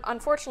 And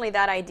unfortunately,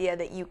 that idea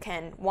that you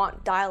can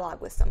want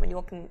dialogue with someone,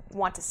 you can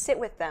want to sit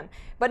with them,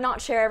 but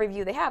not share every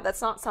view they have,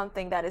 that's not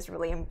something that is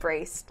really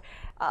embraced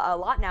a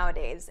lot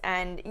nowadays.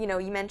 And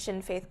you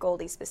mentioned Faith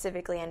Goldie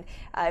specifically, and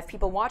if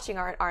people watching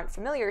aren't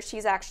familiar,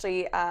 she's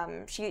actually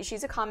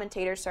she's a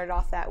commentator, started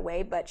off that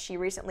way, but she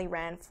recently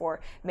ran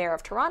for mayor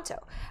of Toronto.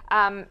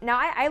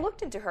 Now I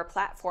looked into her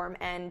platform,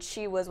 and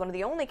she was one of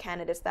the only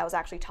candidates that was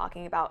actually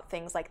talking about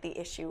things like the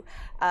issue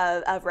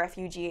of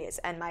refugees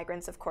and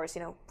migrants. Of course,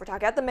 we're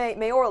talking at the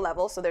mayoral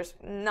level, so there's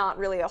not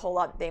really a whole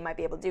lot they might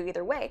be able to do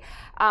either way.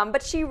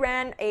 But she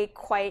ran a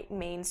quite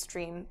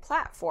mainstream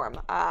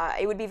platform.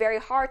 It would be very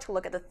hard to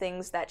look at the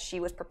things that she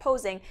was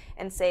proposing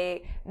and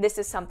say this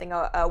is something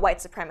a white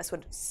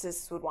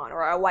supremacist would want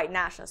or a white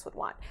nationalist would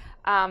want.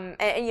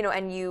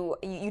 And you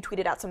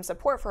tweeted out some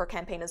support for her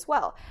campaign as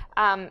well.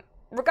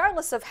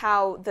 regardless of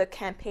how the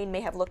campaign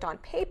may have looked on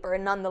paper,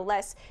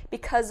 nonetheless,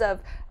 because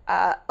of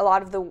a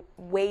lot of the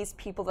ways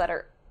people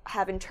that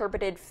have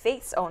interpreted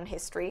Faith's own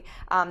history,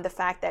 the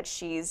fact that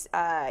she's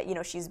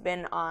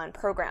been on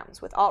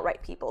programs with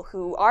alt-right people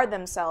who are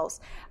themselves,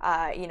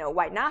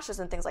 white nationalists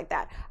and things like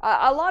that.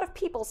 A lot of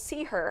people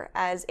see her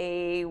as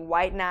a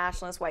white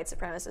nationalist, white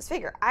supremacist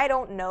figure. I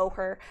don't know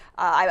her.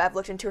 I've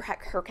looked into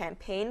her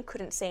campaign,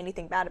 couldn't say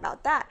anything bad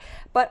about that.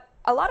 But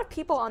a lot of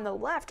people on the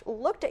left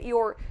looked at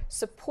your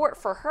support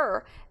for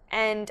her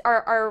and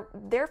are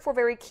therefore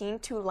very keen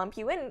to lump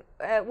you in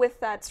with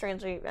that,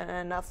 strangely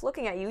enough,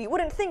 looking at you. You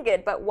wouldn't think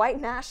it, but white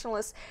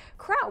nationalist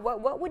crowd.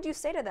 What would you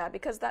say to that?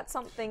 Because that's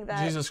something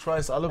that... Jesus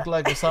Christ, I look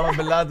like Osama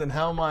bin Laden.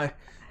 How am I?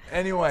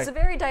 Anyway. It's a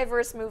very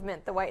diverse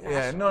movement, the white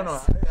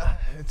nationalists.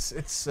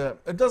 Yeah, no.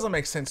 It doesn't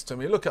make sense to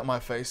me. Look at my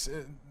face.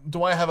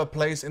 Do I have a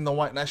place in the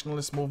white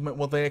nationalist movement?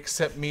 Will they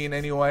accept me in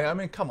any way? I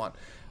mean, come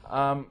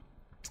on.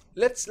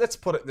 Let's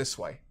put it this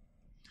way.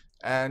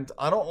 And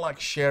I don't like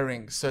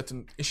sharing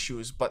certain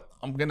issues, but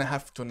I'm going to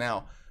have to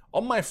now.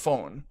 On my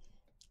phone,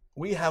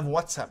 we have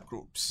WhatsApp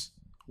groups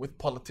with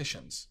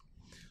politicians.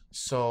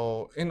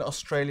 So in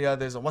Australia,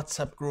 there's a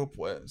WhatsApp group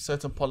where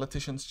certain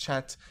politicians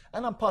chat,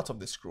 and I'm part of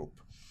this group.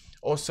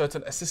 Or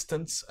certain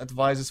assistants,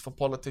 advisors for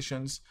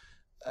politicians.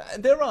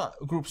 There are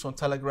groups on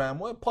Telegram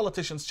where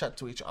politicians chat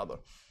to each other.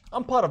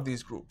 I'm part of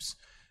these groups.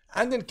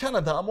 And in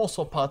Canada, I'm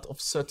also part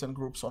of certain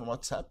groups on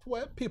WhatsApp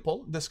where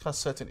people discuss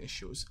certain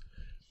issues.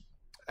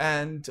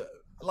 And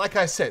like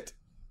I said,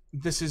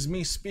 this is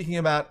me speaking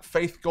about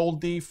Faith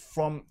Goldie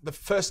from the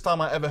first time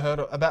I ever heard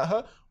about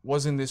her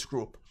was in this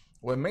group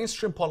where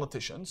mainstream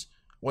politicians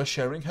were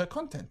sharing her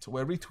content,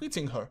 were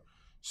retweeting her.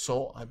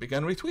 So I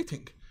began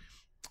retweeting.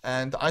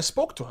 And I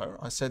spoke to her.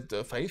 I said,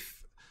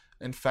 Faith,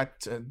 in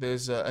fact,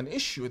 there's an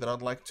issue that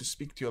I'd like to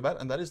speak to you about,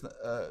 and that is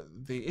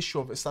the issue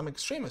of Islamic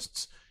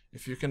extremists.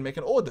 If you can make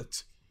an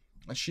audit.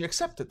 And she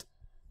accepted.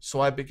 So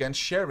I began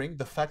sharing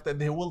the fact that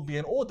there will be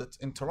an audit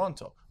in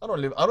Toronto. I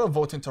don't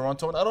vote in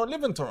Toronto, and I don't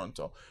live in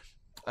Toronto.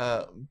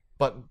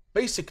 But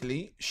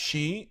basically,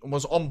 she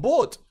was on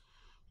board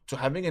to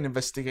having an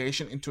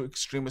investigation into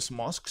extremist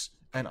mosques,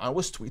 and I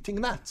was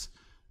tweeting that.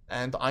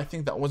 And I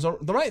think that was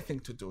the right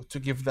thing to do, to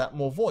give that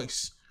more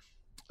voice.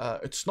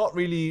 It's not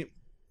really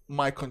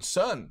my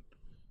concern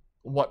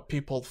what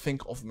people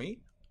think of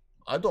me.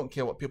 I don't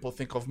care what people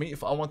think of me.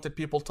 If I wanted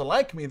people to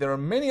like me, there are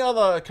many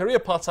other career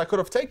paths I could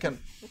have taken.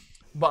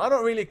 But I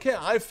don't really care.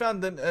 I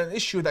found an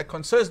issue that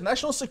concerns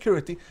national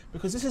security,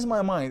 because this is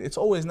my mind. It's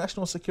always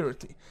national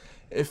security.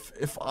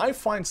 If I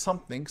find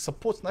something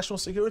supports national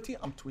security,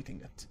 I'm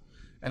tweeting it.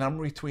 And I'm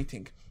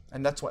retweeting.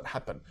 And that's what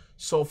happened.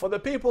 So for the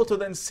people to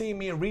then see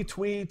me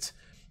retweet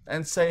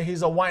and say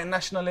he's a white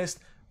nationalist,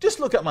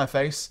 just look at my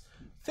face.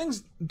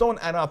 Things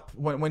don't add up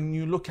when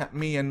you look at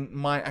me and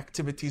my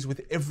activities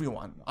with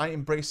everyone. I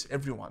embrace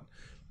everyone.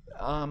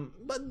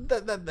 But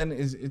that then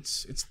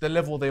it's the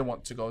level they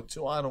want to go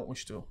to. I don't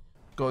wish to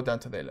go down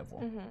to their level.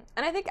 Mm-hmm.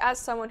 And I think as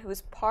someone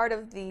who's part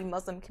of the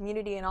Muslim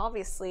community and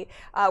obviously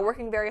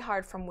working very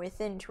hard from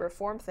within to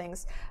reform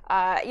things,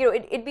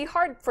 it'd be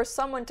hard for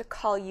someone to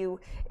call you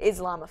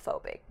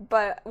Islamophobic.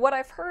 But what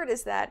I've heard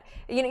is that,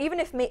 even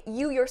if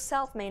you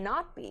yourself may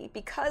not be,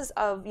 because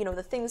of,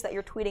 the things that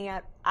you're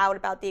tweeting out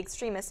about the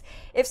extremists,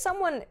 if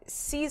someone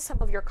sees some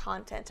of your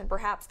content and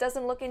perhaps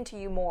doesn't look into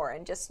you more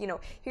and just,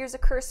 here's a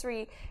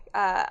cursory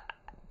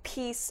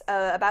piece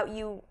about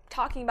you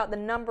talking about the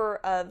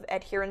number of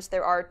adherents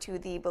there are to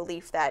the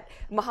belief that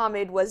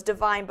Muhammad was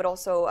divine but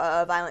also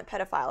a violent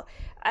pedophile.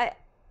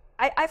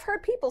 I've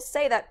heard people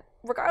say that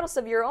regardless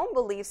of your own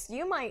beliefs,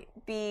 you might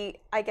be,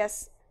 I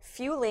guess,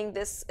 fueling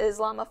this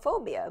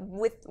Islamophobia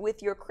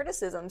with your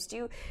criticisms.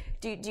 Do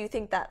you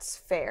think that's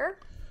fair?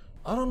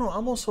 I don't know.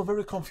 I'm also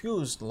very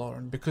confused,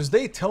 Lauren, because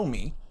they tell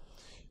me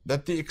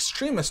that the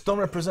extremists don't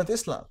represent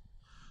Islam.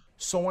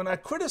 So when I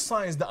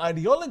criticize the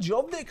ideology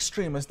of the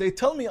extremists, they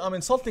tell me I'm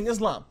insulting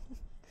Islam.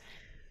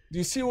 Do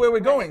you see where we're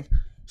going?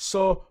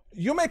 So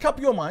you make up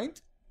your mind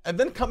and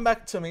then come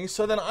back to me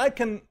so that I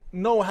can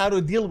know how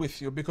to deal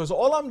with you. Because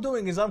all I'm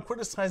doing is I'm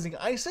criticizing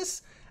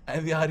ISIS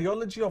and the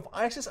ideology of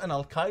ISIS and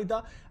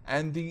Al-Qaeda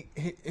and the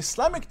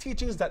Islamic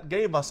teachings that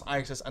gave us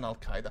ISIS and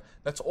Al-Qaeda.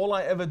 That's all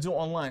I ever do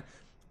online.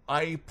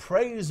 I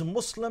praise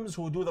Muslims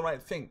who do the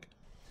right thing.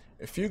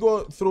 If you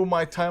go through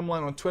my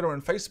timeline on Twitter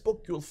and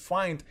Facebook, you'll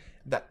find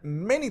that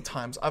many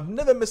times I've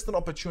never missed an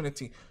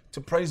opportunity to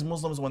praise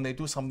Muslims when they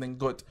do something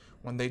good,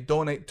 when they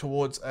donate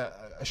towards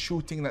a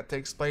shooting that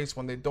takes place,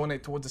 when they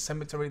donate towards a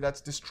cemetery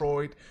that's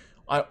destroyed.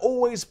 I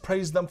always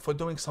praise them for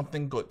doing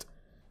something good.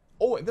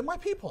 Oh, they're my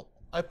people.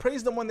 I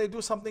praise them when they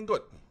do something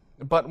good.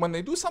 But when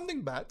they do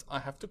something bad, I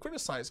have to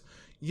criticize.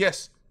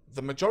 Yes,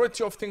 the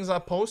majority of things I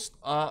post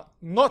are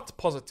not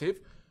positive.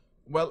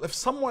 Well, if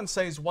someone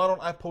says, why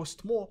don't I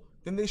post more?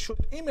 Then they should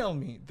email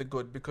me the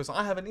good, because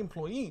I have an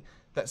employee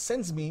that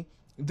sends me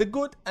the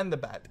good and the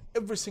bad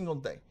every single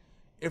day.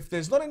 If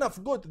there's not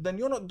enough good, then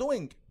you're not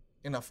doing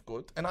enough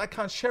good, and I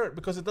can't share it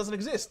because it doesn't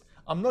exist.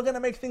 I'm not going to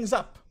make things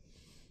up.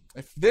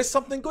 If there's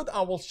something good,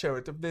 I will share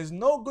it. If there's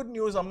no good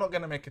news, I'm not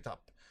going to make it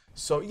up.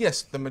 So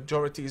yes, the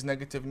majority is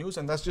negative news,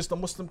 and that's just the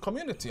Muslim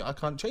community. I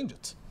can't change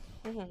it.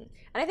 And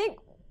I think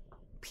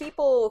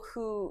people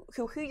who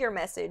hear your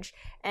message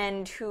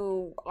and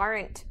who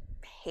aren't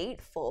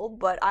hateful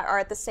but are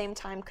at the same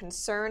time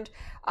concerned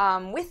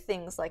with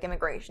things like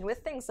immigration, with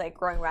things like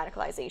growing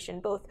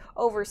radicalization, both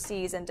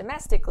overseas and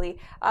domestically,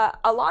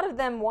 a lot of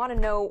them want to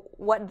know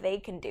what they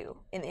can do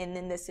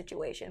in this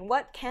situation.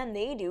 What can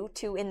they do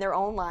to, in their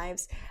own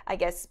lives, I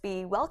guess,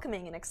 be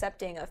welcoming and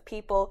accepting of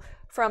people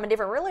from a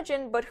different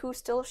religion, but who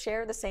still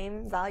share the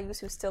same values,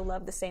 who still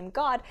love the same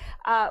God,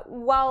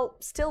 while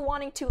still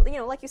wanting to,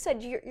 like you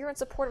said, you're in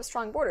support of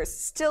strong borders,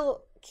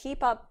 still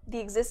keep up the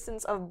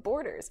existence of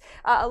borders.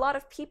 A lot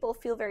of people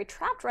feel very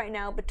trapped right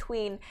now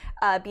between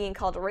being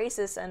called a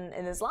racist and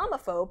an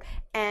Islamophobe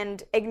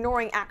and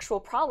ignoring actual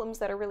problems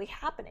that are really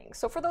happening.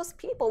 So for those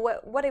people,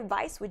 what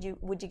advice would you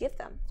give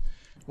them?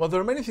 Well, there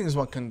are many things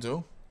one can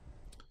do,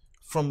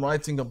 from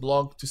writing a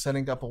blog to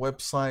setting up a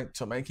website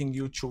to making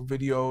YouTube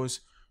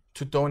videos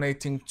to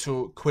donating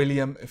to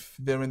Quilliam if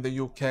they're in the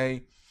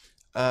UK,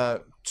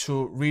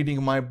 to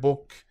reading my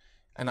book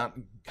and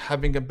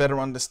having a better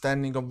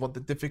understanding of what the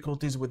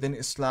difficulties within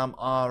Islam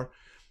are.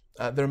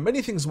 There are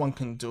many things one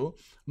can do.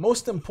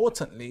 Most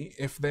importantly,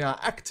 if they are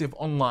active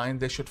online,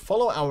 they should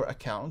follow our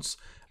accounts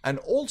and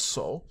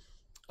also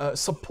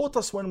support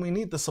us when we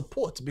need the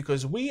support,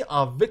 because we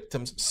are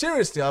victims.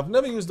 Seriously, I've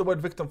never used the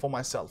word victim for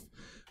myself,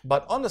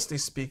 but honestly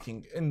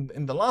speaking,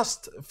 in the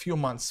last few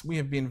months, we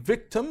have been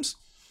victims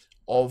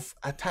of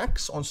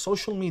attacks on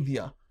social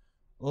media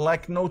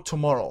like no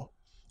tomorrow.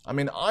 I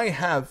mean, I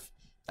have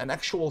an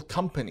actual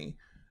company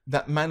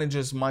that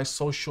manages my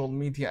social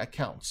media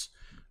accounts,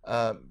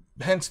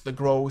 hence the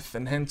growth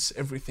and hence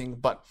everything.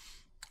 But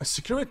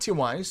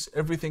security-wise,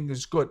 everything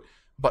is good.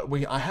 But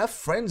I have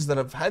friends that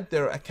have had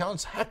their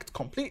accounts hacked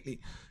completely.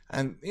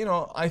 And,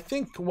 I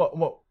think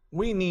what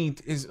we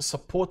need is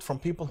support from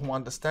people who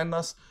understand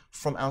us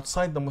from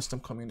outside the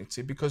Muslim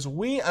community, because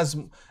we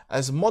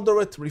as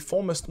moderate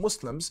reformist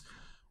Muslims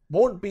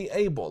won't be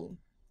able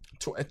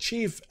to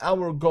achieve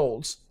our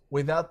goals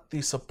without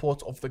the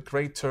support of the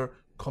greater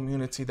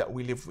community that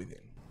we live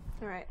within.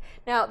 All right.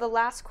 Now, the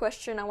last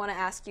question I want to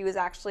ask you is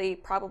actually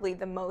probably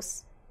the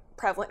most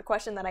prevalent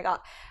question that I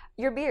got.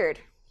 Your beard,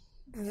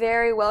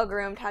 very well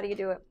groomed. How do you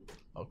do it?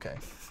 Okay.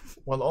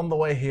 Well, on the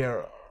way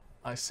here,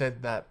 I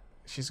said that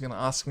she's going to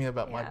ask me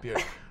about my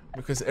beard,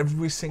 because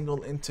every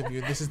single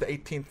interview, this is the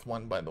 18th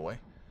one, by the way.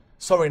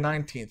 Sorry,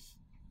 19th.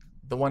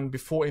 The one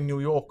before in New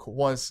York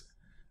was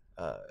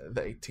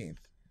the 18th.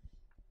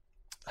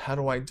 How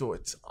do I do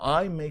it?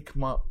 I make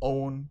my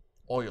own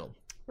oil.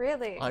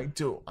 Really? I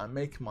do. I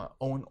make my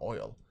own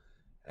oil,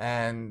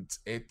 and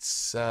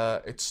it's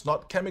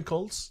not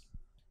chemicals,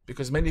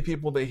 because many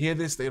people, they hear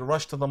this, they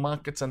rush to the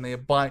markets and they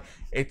buy.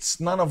 It's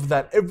none of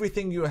that.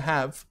 Everything you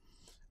have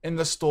in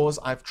the stores,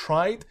 I've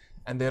tried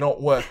and they don't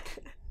work.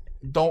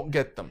 Don't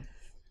get them.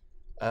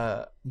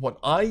 What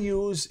I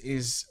use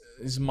is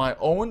my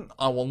own.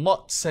 I will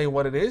not say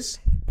what it is,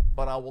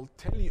 but I will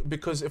tell you,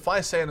 because if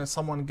I say it and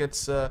someone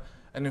gets an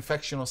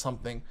infection or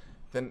something,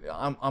 then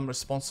I'm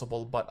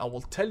responsible. But I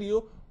will tell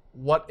you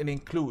what it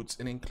includes.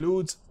 It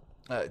includes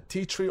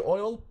tea tree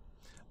oil,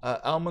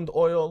 almond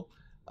oil,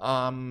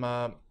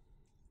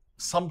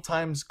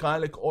 sometimes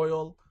garlic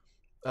oil.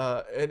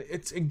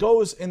 It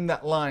goes in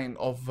that line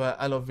of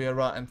aloe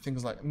vera and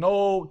things like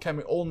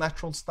all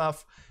natural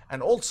stuff.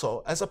 And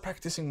also, as a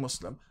practicing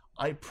Muslim,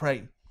 I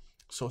pray.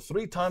 So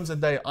 3 times a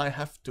day I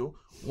have to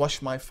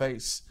wash my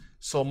face.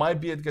 So my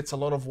beard gets a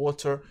lot of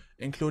water,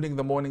 including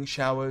the morning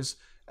showers.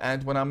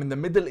 And when I'm in the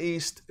Middle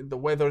East, the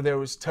weather there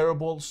is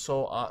terrible.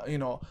 So,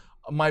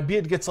 my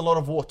beard gets a lot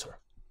of water.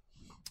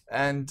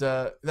 And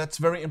that's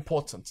very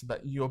important,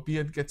 that your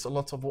beard gets a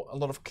lot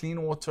of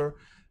clean water.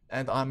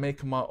 And I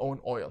make my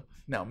own oil.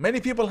 Now, many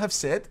people have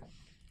said,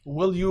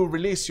 will you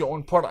release your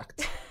own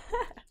product?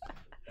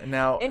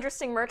 Now,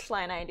 interesting merch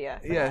line idea.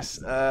 Yes,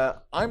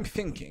 I'm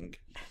thinking,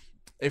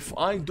 if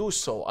I do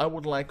so, I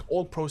would like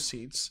all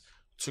proceeds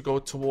to go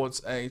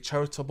towards a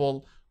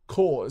charitable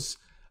cause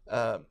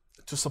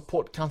to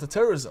support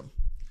counterterrorism,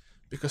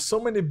 because so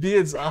many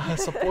beards are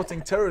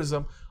supporting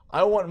terrorism.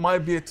 I want my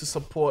beard to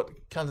support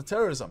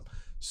counterterrorism.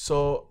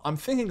 So I'm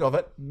thinking of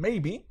it.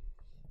 Maybe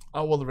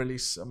I will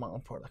release my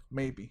own product.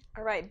 Maybe.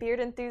 All right, beard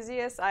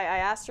enthusiasts, I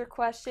asked your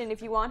question.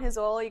 If you want his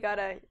oil, you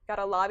gotta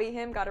lobby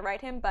him, gotta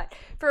write him. But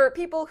for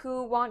people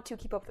who want to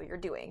keep up what you're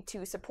doing,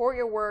 to support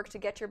your work, to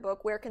get your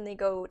book, where can they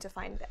go to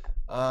find that?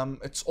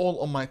 It's all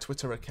on my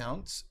Twitter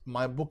account.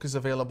 My book is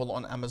available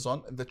on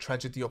Amazon, The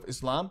Tragedy of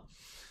Islam,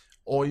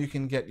 or you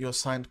can get your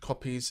signed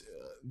copies,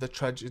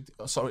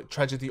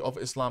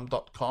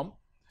 tragedyofislam.com.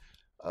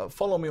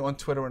 Follow me on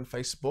Twitter and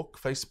Facebook.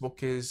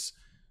 Facebook is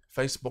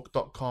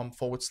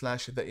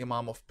facebook.com/the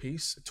Imam of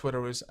Peace.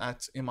 Twitter is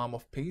 @Imam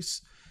of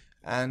Peace.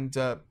 And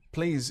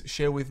please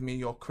share with me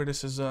your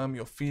criticism,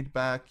 your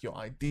feedback, your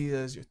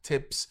ideas, your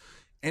tips,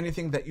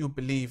 anything that you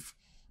believe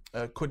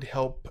could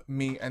help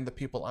me and the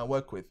people I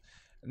work with.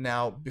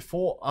 Now,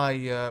 before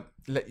I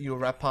let you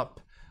wrap up,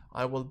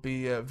 I will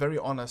be very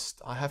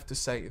honest. I have to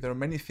say there are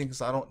many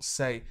things I don't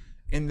say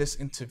in this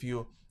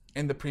interview,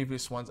 in the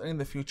previous ones, and in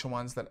the future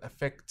ones that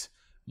affect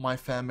my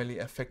family,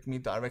 affect me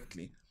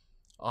directly.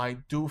 I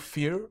do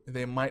fear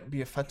there might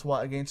be a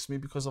fatwa against me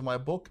because of my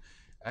book,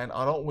 and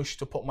I don't wish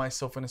to put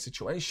myself in a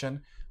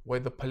situation where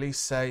the police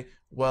say,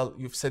 well,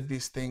 you've said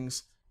these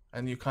things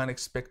and you can't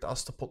expect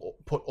us to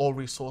put all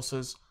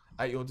resources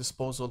at your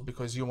disposal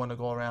because you want to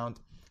go around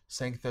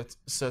saying that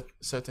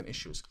certain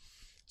issues.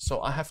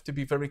 So I have to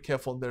be very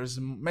careful. There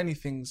are many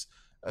things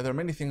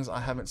I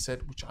haven't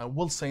said which I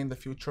will say in the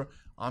future.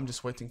 I'm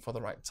just waiting for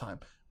the right time.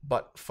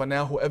 But for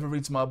now, whoever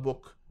reads my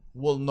book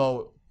will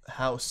know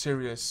how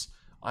serious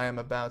I am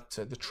about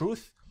the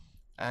truth,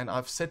 and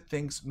I've said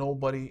things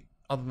nobody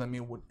other than me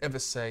would ever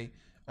say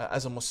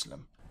as a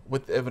Muslim,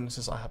 with the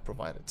evidences I have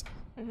provided.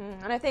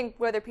 And I think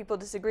whether people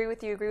disagree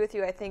with you, agree with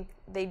you, I think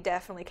they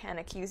definitely can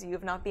accuse you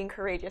of not being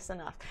courageous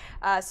enough.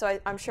 So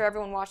I'm sure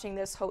everyone watching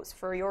this hopes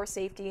for your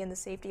safety and the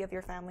safety of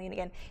your family. And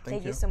again,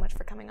 thank you so much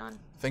for coming on.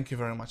 Thank you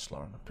very much,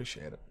 Lauren.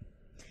 Appreciate it.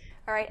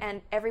 All right,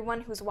 and everyone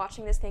who's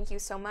watching this, thank you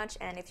so much.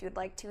 And if you'd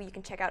like to, you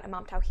can check out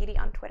Imam Tawhidi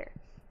on Twitter.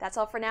 That's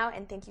all for now,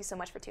 and thank you so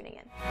much for tuning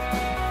in.